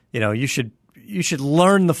 You should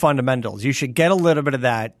learn the fundamentals. You should get a little bit of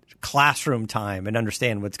that classroom time and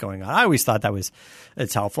understand what's going on. I always thought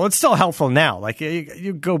it's helpful. It's still helpful now.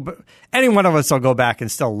 You go, any one of us will go back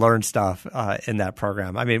and still learn stuff in that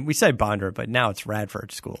program. I mean, we say Bondurant, but now it's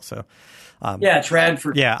Radford School. So, it's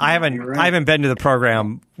Radford. Yeah, I haven't been to the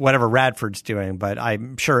program, whatever Radford's doing, but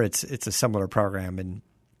I'm sure it's a similar program. And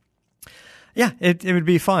yeah, it would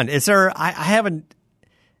be fun. Is there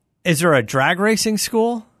a drag racing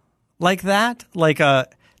school like that?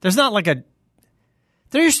 There's not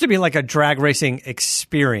there used to be a drag racing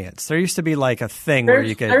experience. There used to be a thing where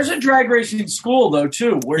you could. There's a drag racing school though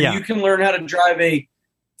too, where you can learn how to drive a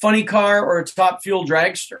funny car or a top fuel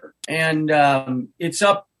dragster, and it's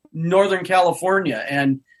up Northern California,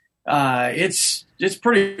 and it's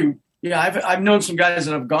pretty. Yeah, I've known some guys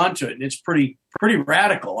that have gone to it, and it's pretty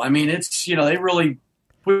radical. I mean, it's they really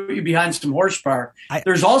put you behind some horsepower.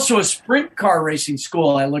 There's also a sprint car racing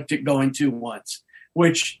school I looked at going to once,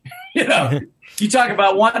 which you talk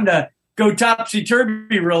about wanting to go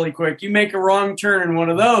topsy-turvy really quick. You make a wrong turn in one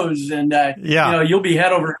of those, and you'll be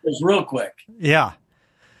head over heels real quick. Yeah.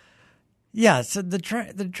 Yeah, so the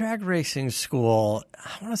drag racing school,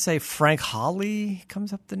 I want to say Frank Hawley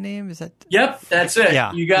comes up the name. Is that? Yep, that's it.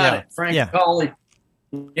 Yeah, you got it. Frank Hawley.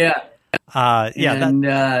 Yeah. And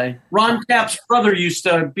Ron Tapp's brother used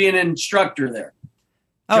to be an instructor there.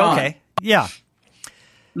 John. Oh, okay. Yeah.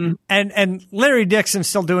 Mm-hmm. And Larry Dixon's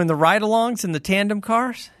still doing the ride-alongs in the tandem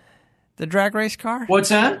cars, the drag race car? What's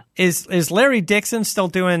that? Is Larry Dixon still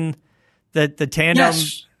doing the tandem?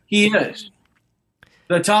 Yes, he is.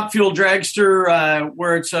 The Top Fuel Dragster,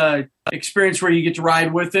 where it's a experience where you get to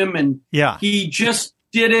ride with him. And he just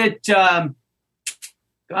did it, I'm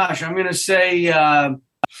going to say 2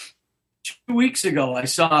 weeks ago. I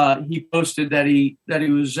saw he posted that he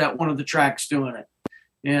was at one of the tracks doing it.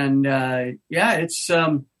 And it's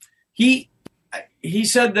he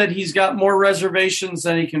said that he's got more reservations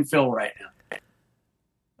than he can fill right now.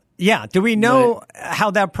 Yeah. Do we know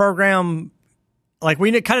how that program, like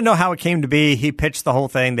we kind of know how it came to be. He pitched the whole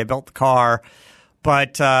thing. They built the car.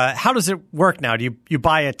 But how does it work now? Do you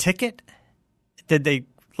buy a ticket? Did they,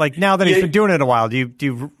 like now that he's been doing it a while, do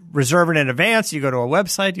you reserve it in advance? Do you go to a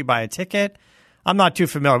website? Do you buy a ticket? I'm not too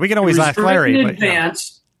familiar. We can always ask Larry. In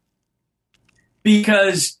advance,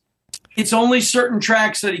 because it's only certain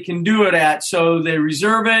tracks that he can do it at. So they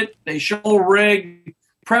reserve it. They show a rig,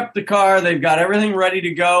 prep the car. They've got everything ready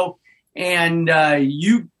to go. And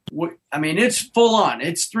it's full on.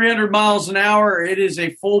 It's 300 miles an hour. It is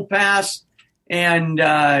a full pass. And,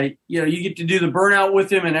 you get to do the burnout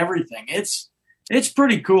with him and everything. It's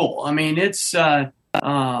pretty cool. I mean, it's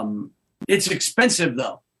expensive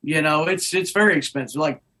though. It's very expensive,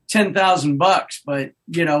 like $10,000, but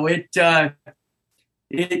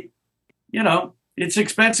it's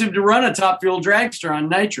expensive to run a top fuel dragster on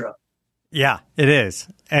nitro. Yeah, it is.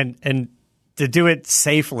 And to do it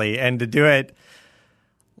safely and to do it,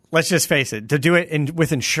 let's just face it, to do it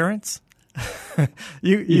with insurance.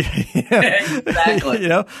 Exactly.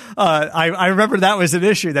 I remember that was an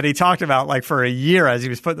issue that he talked about like for a year as he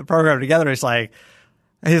was putting the program together. He's like,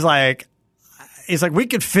 we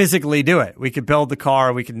could physically do it. We could build the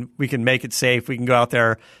car. We can make it safe. We can go out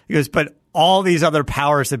there. He goes, but all these other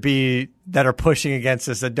powers that are pushing against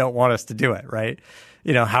us that don't want us to do it. Right.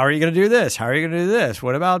 How are you going to do this? How are you going to do this?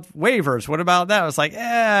 What about waivers? What about that? I was like,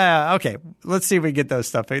 okay, let's see if we can get those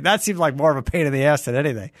stuff. That seems like more of a pain in the ass than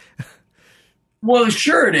anything. Well,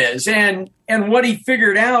 sure it is. And what he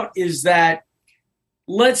figured out is that,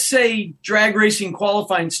 let's say drag racing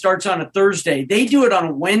qualifying starts on a Thursday. They do it on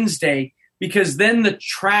a Wednesday because then the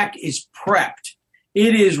track is prepped.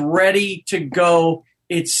 It is ready to go.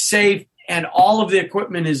 It's safe. And all of the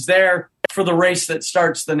equipment is there for the race that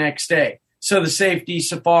starts the next day. So the safety,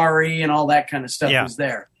 safari, and all that kind of stuff is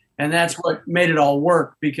there. And that's what made it all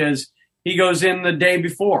work, because he goes in the day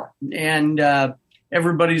before and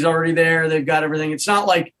everybody's already there. They've got everything. It's not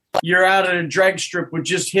like you're out at a drag strip with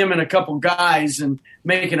just him and a couple guys and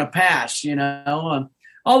making a pass,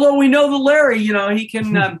 although we know the Larry, he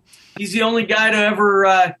can, he's the only guy to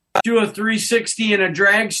ever do a 360 in a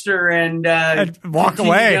dragster and walk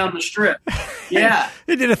away down the strip. Yeah.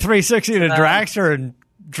 He did a 360 in a dragster and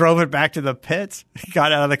drove it back to the pits. He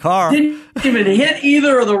got out of the car. Didn't even hit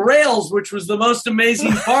either of the rails, which was the most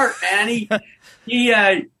amazing part, man. He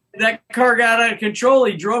that car got out of control.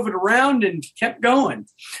 He drove it around and kept going.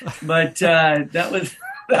 But that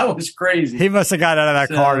was crazy. He must have got out of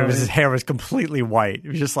that car and his hair was completely white. It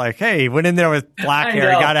was just like, hey, he went in there with black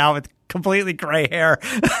hair. He got out with completely gray hair.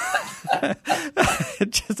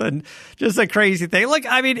 just a crazy thing. Look,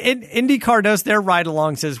 I mean, IndyCar does their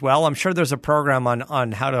ride-alongs as well. I'm sure there's a program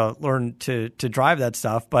on how to learn to drive that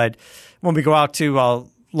stuff. But when we go out to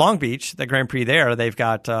Long Beach, the Grand Prix there, they've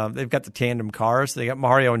got the tandem cars. They got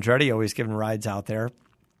Mario Andretti always giving rides out there,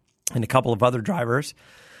 and a couple of other drivers.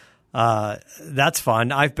 That's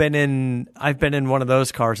fun. I've been in one of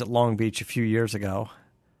those cars at Long Beach a few years ago.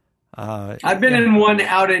 I've been in one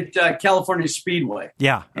out at California Speedway.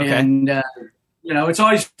 Yeah. Okay. And, it's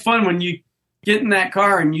always fun when you get in that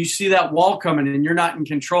car and you see that wall coming and you're not in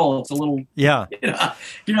control. It's a little, you're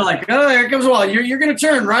like, oh, here comes a wall. You're going to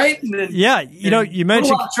turn, right? And then, you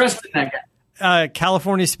mentioned trust in that guy.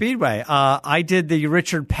 California Speedway. I did the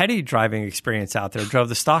Richard Petty driving experience out there, drove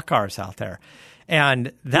the stock cars out there.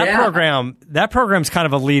 And that program's kind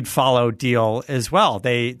of a lead follow deal as well.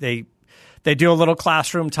 They do a little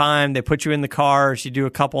classroom time. They put you in the cars. You do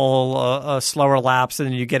a couple slower laps, and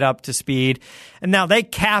then you get up to speed. And now they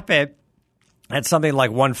cap it at something like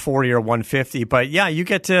 140 or 150. But yeah, you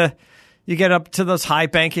get up to those high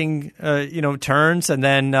banking, turns, and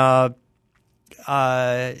then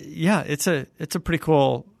it's a pretty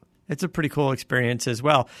cool. It's a pretty cool experience as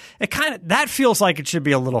well. That feels like it should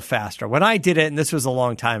be a little faster. When I did it, and this was a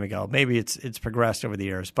long time ago, maybe it's progressed over the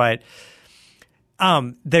years, but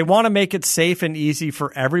they want to make it safe and easy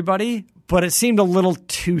for everybody, but it seemed a little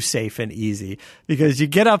too safe and easy because you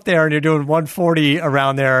get up there and you're doing 140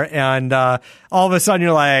 around there, and all of a sudden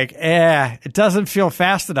you're like, it doesn't feel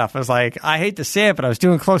fast enough. I was like, I hate to say it, but I was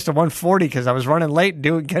doing close to 140 because I was running late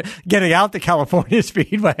and getting out the California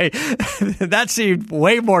Speedway. That seemed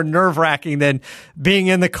way more nerve-wracking than being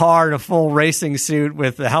in the car in a full racing suit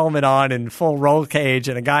with the helmet on and full roll cage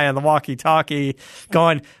and a guy on the walkie-talkie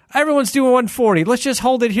going, everyone's doing 140. Let's just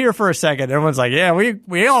hold it here for a second. Everyone's like, yeah,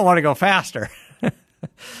 we all want to go faster.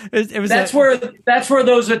 That's where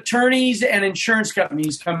those attorneys and insurance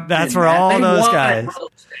companies come in. That's where all those guys,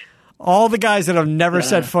 All the guys that have never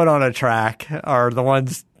set foot on a track are the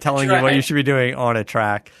ones telling you what you should be doing on a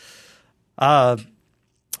track.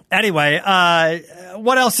 Anyway,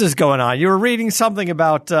 what else is going on? You were reading something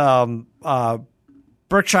about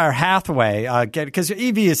Berkshire Hathaway, because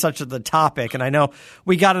EV is such the topic, and I know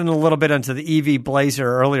we got in a little bit into the EV Blazer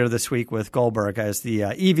earlier this week with Goldberg, as the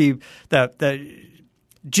EV, the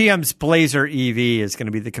GM's Blazer EV is going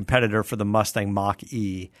to be the competitor for the Mustang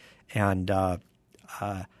Mach-E, and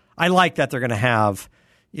I like that they're going to have,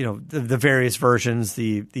 the various versions,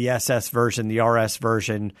 the SS version, the RS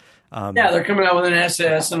version. They're coming out with an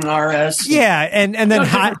SS and an RS. Yeah, and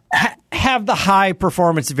then have the high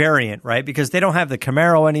performance variant, right? Because they don't have the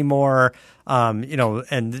Camaro anymore,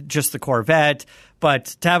 and just the Corvette. But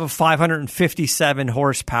to have a 557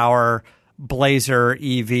 horsepower Blazer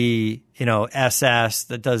EV, SS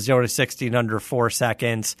that does 0 to 60 in under 4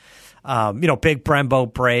 seconds. Big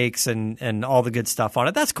Brembo brakes and all the good stuff on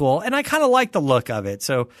it. That's cool. And I kind of like the look of it.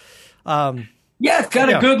 So, it's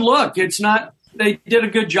got a good look. It's not, they did a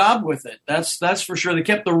good job with it. That's for sure. They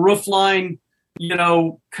kept the roof line,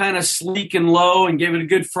 kind of sleek and low and gave it a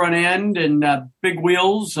good front end and big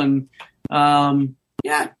wheels. And, doesn't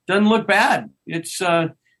look bad. It's,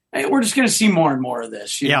 hey, we're just going to see more and more of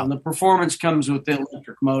this, and the performance comes with the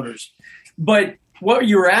electric motors. But what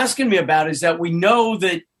you were asking me about is that we know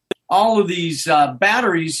that all of these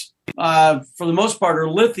batteries, for the most part, are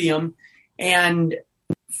lithium, and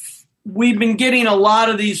we've been getting a lot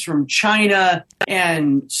of these from China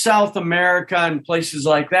and South America and places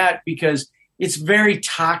like that because it's very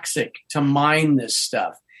toxic to mine this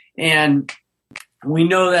stuff. And we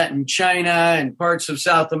know that in China and parts of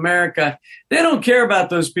South America, they don't care about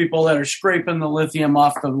those people that are scraping the lithium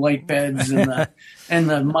off the lake beds and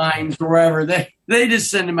the mines or wherever. They just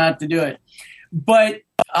send them out to do it. But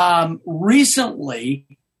recently,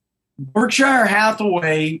 Berkshire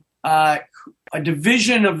Hathaway, a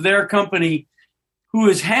division of their company, who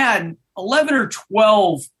has had 11 or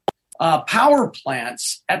 12 power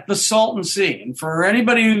plants at the Salton Sea. And for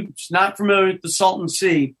anybody who's not familiar with the Salton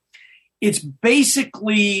Sea, it's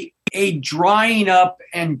basically a drying up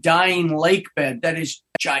and dying lake bed that is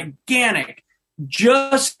gigantic,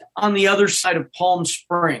 just on the other side of Palm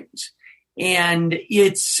Springs. And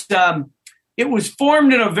it was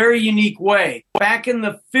formed in a very unique way. Back in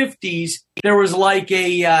the 50s, there was like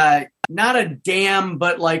a, not a dam,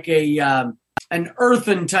 but like an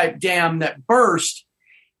earthen type dam that burst,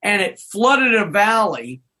 and it flooded a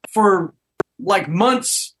valley for like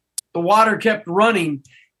months. The water kept running,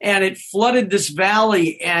 and it flooded this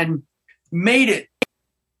valley and made it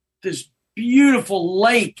this beautiful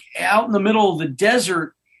lake out in the middle of the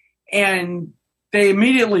desert. And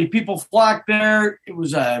people flocked there. It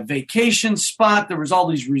was a vacation spot. There was all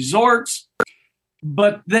these resorts.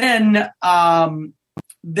 But then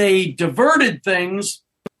they diverted things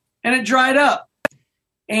and it dried up.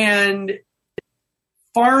 And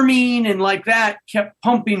farming and like that kept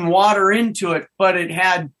pumping water into it, but it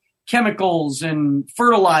had chemicals and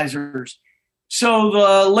fertilizers. So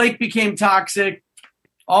the lake became toxic.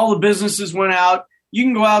 All the businesses went out. You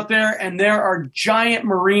can go out there and there are giant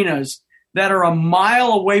marinas that are a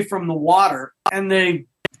mile away from the water, and they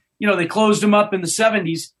closed them up in the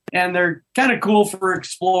 70s, and they're kind of cool for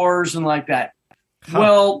explorers and like that. Huh.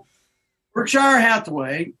 Well, Berkshire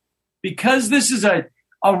Hathaway, because this is a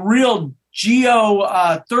real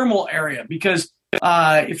geothermal area, because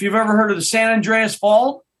if you've ever heard of the San Andreas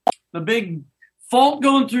Fault, the big fault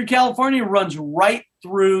going through California runs right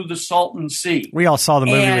through the Salton Sea. We all saw the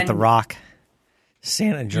movie with The Rock.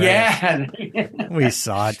 San Andreas. Yeah. We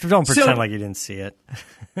saw it. Don't pretend like you didn't see it.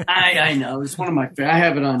 I know. It's one of my favorites. I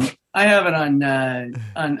have it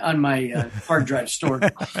on my hard drive stored.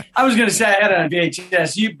 I was going to say I had it on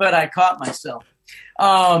VHS, but I caught myself.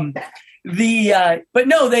 But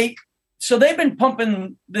no, they've been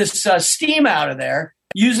pumping this steam out of there,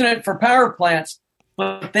 using it for power plants.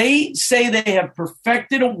 But they say they have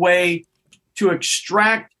perfected a way to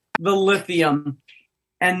extract the lithium.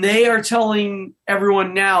 And they are telling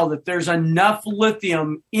everyone now that there's enough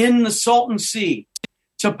lithium in the Salton Sea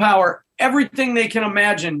to power everything they can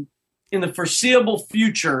imagine in the foreseeable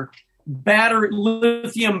future,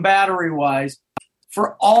 lithium battery-wise,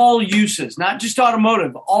 for all uses, not just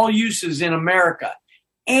automotive, all uses in America.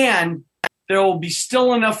 And there will be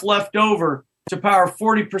still enough left over to power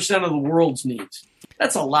 40% of the world's needs.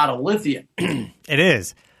 That's a lot of lithium. It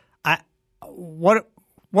is.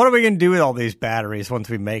 What are we going to do with all these batteries once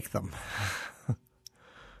we make them?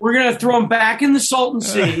 We're going to throw them back in the Salton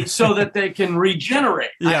Sea so that they can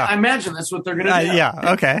regenerate. Yeah. I imagine that's what they're going to do.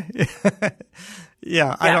 Yeah, okay.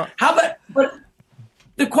 Yeah. How about, but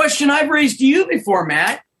the question I've raised to you before,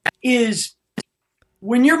 Matt, is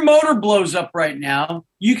when your motor blows up right now,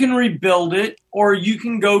 you can rebuild it or you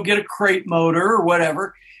can go get a crate motor or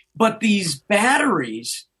whatever. But these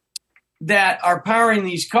batteries that are powering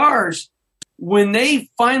these cars, when they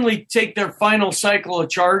finally take their final cycle of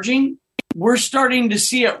charging, we're starting to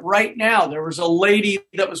see it right now. There was a lady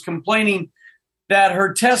that was complaining that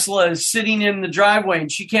her Tesla is sitting in the driveway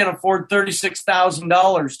and she can't afford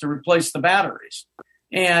 $36,000 to replace the batteries.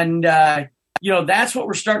 And, that's what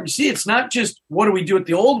we're starting to see. It's not just what do we do with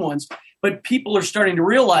the old ones, but people are starting to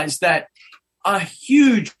realize that a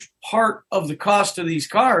huge part of the cost of these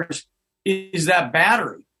cars is that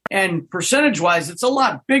battery. And percentage-wise, it's a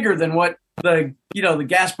lot bigger than what the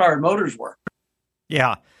gas-powered motors were.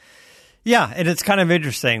 Yeah. Yeah, and it's kind of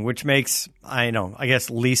interesting, which makes, I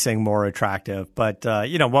guess leasing more attractive. But,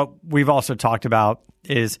 what we've also talked about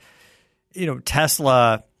is,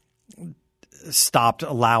 Tesla stopped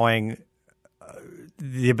allowing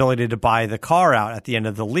the ability to buy the car out at the end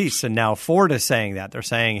of the lease. And now Ford is saying that. They're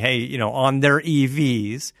saying, hey, on their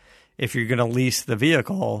EVs, if you're going to lease the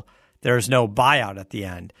vehicle, there's no buyout at the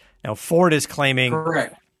end. Now, Ford is claiming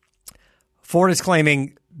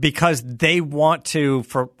because they want to,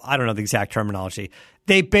 I don't know the exact terminology,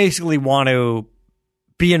 they basically want to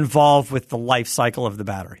be involved with the life cycle of the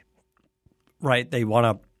battery, right? They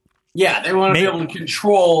want to. Yeah, they want to be able to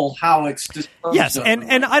control how it's disposed Yes, of.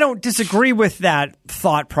 and I don't disagree with that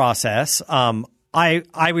thought process.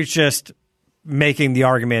 I was just making the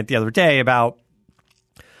argument the other day about,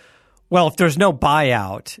 well, if there's no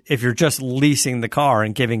buyout, if you're just leasing the car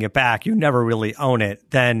and giving it back, you never really own it,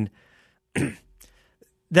 then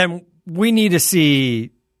we need to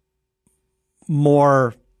see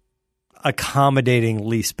more accommodating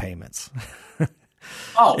lease payments.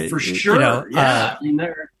 Oh, for sure. Yeah.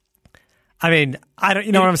 I don't.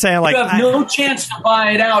 You know what I'm saying? Like, you have no chance to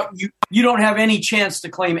buy it out. You don't have any chance to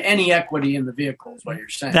claim any equity in the vehicle. Is what you're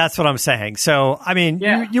saying? That's what I'm saying. So,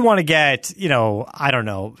 you want to get,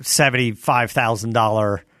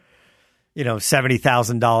 $75,000,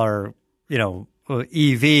 $70,000,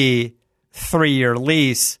 EV 3-year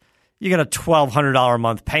lease. You get a $1,200 a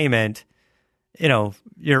month payment.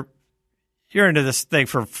 You're into this thing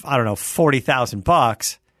for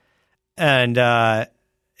 $40,000, and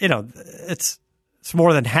it's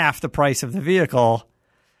more than half the price of the vehicle,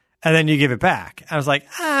 and then you give it back. I was like,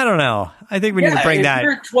 I don't know. I think we need to bring that. If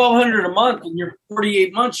you're at $1,200 a month and you're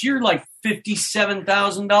 48 months, you're like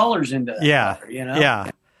 $57,000 into that. Yeah, car, Yeah.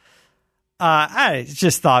 I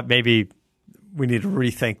just thought maybe we need to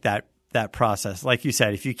rethink that process. Like you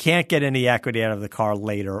said, if you can't get any equity out of the car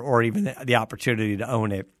later, or even the opportunity to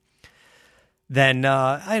own it, then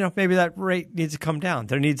maybe that rate needs to come down.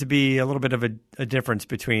 There needs to be a little bit of a difference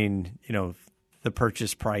between the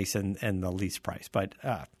purchase price and the lease price. But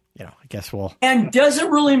I guess we'll. And does it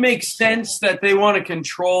really make sense that they want to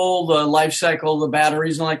control the life cycle of the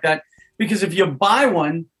batteries and like that? Because if you buy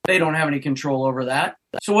one, they don't have any control over that.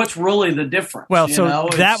 So what's really the difference? Well,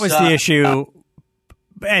 that was the issue,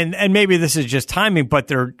 and maybe this is just timing, but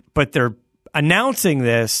they're announcing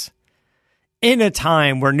this in a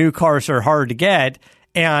time where new cars are hard to get,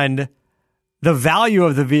 and the value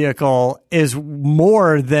of the vehicle is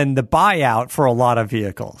more than the buyout for a lot of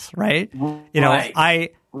vehicles, right? I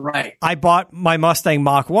bought my Mustang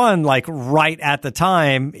Mach-1 like right at the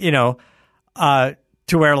time, to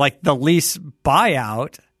where like the lease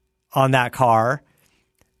buyout on that car,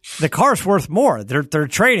 the car's worth more. They're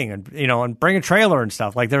trading and bring a trailer and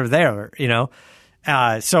stuff, like they're there, so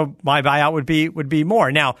my buyout would be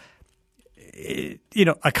more. Now,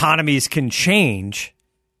 economies can change,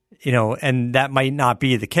 and that might not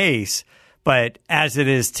be the case. But as it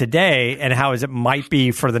is today, and how as it might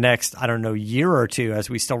be for the next, year or two, as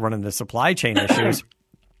we still run into supply chain issues,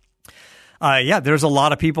 there's a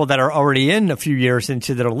lot of people that are already in a few years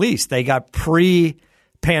into their lease. They got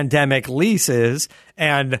pre-pandemic leases,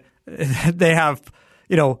 and they have,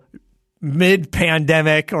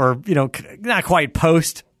 mid-pandemic or, not quite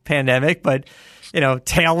post-pandemic, but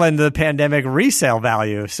tail end of the pandemic resale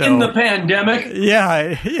value. So in the pandemic,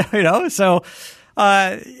 so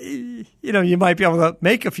you might be able to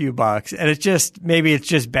make a few bucks, and it's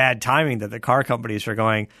just bad timing that the car companies are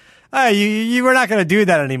going, you were not going to do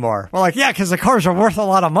that anymore. Well, because the cars are worth a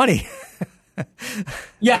lot of money.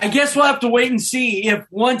 Yeah, I guess we'll have to wait and see if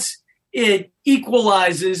once it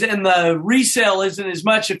equalizes and the resale isn't as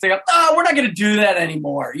much, if they go, we're not going to do that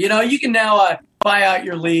anymore. You can now buy out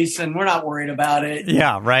your lease, and we're not worried about it.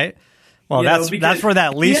 Yeah, right. Well, that's where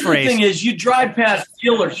that lease race. The other thing is, you drive past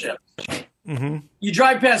dealerships. Mm-hmm. You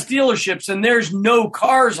drive past dealerships, and there's no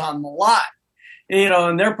cars on the lot.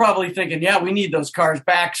 And they're probably thinking, we need those cars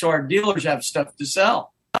back so our dealers have stuff to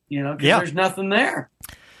sell. because there's nothing there.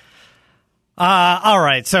 All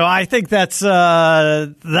right. So I think that's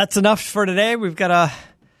enough for today. We've got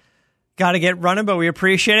to get running, but we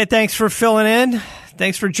appreciate it. Thanks for filling in.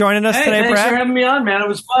 Thanks for joining us today, Brad. Thanks for having me on, man. It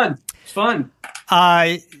was fun. It's fun.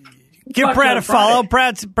 Give Brad a follow.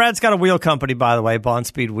 Brad's got a wheel company, by the way,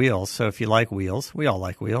 Bonspeed Wheels. So if you like wheels, we all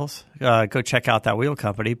like wheels. Go check out that wheel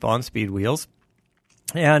company, Bonspeed Wheels,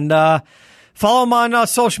 and follow him on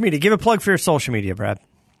social media. Give a plug for your social media, Brad.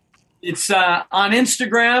 It's on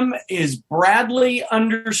Instagram is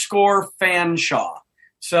Bradley_Fanshaw.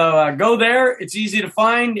 So go there. It's easy to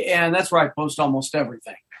find, and that's where I post almost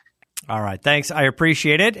everything. All right. Thanks. I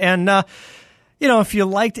appreciate it. And, if you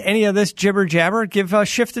liked any of this jibber jabber, give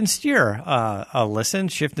Shift and Steer a listen.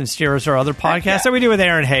 Shift and Steer is our other podcast that we do with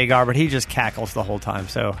Aaron Hagar, but he just cackles the whole time.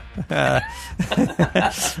 So,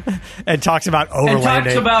 and talks about overlanding.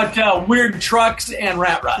 And talks about weird trucks and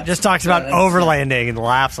rat rods. Just talks about overlanding and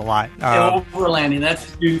laughs a lot. Overlanding, that's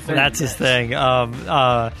his new thing. That's his thing.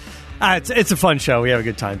 It's a fun show. We have a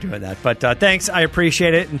good time doing that. But thanks. I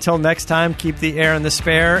appreciate it. Until next time, keep the air in the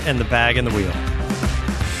spare and the bag in the wheel.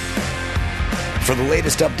 For the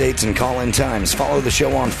latest updates and call-in times, follow the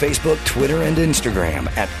show on Facebook, Twitter, and Instagram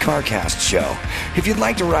at CarCast Show. If you'd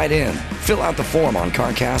like to write in, fill out the form on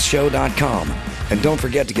CarCastShow.com. And don't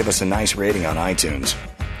forget to give us a nice rating on iTunes.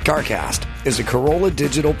 CarCast is a Corolla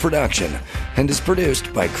Digital production and is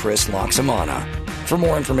produced by Chris Loxamana. For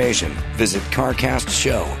more information, visit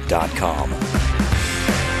CarCastShow.com.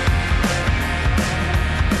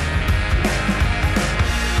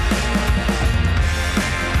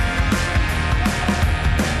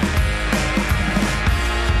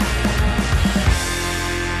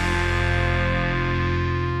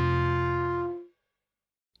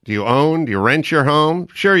 Do you own? Do you rent your home?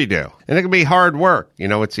 Sure you do. And it can be hard work.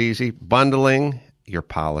 It's easy. Bundling your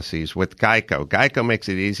policies with Geico. Geico makes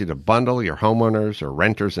it easy to bundle your homeowners or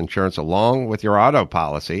renters insurance along with your auto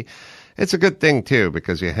policy. It's a good thing, too,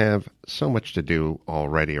 because you have so much to do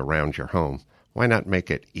already around your home. Why not make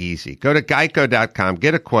it easy? Go to geico.com,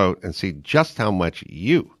 get a quote, and see just how much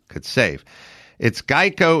you could save. It's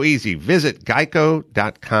Geico easy. Visit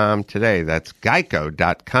geico.com today. That's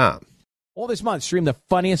geico.com. All this month, stream the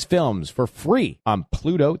funniest films for free on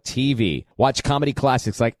Pluto TV. Watch comedy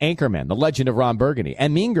classics like Anchorman, The Legend of Ron Burgundy,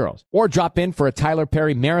 and Mean Girls. Or drop in for a Tyler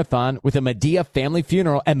Perry marathon with a Medea family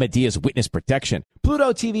funeral and Medea's witness protection.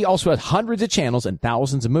 Pluto TV also has hundreds of channels and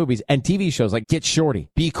thousands of movies and TV shows like Get Shorty,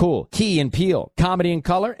 Be Cool, Key and Peele, Comedy in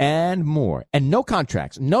Color, and more. And no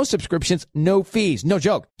contracts, no subscriptions, no fees, no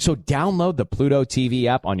joke. So download the Pluto TV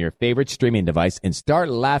app on your favorite streaming device and start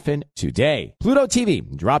laughing today. Pluto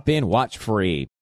TV, drop in, watch free.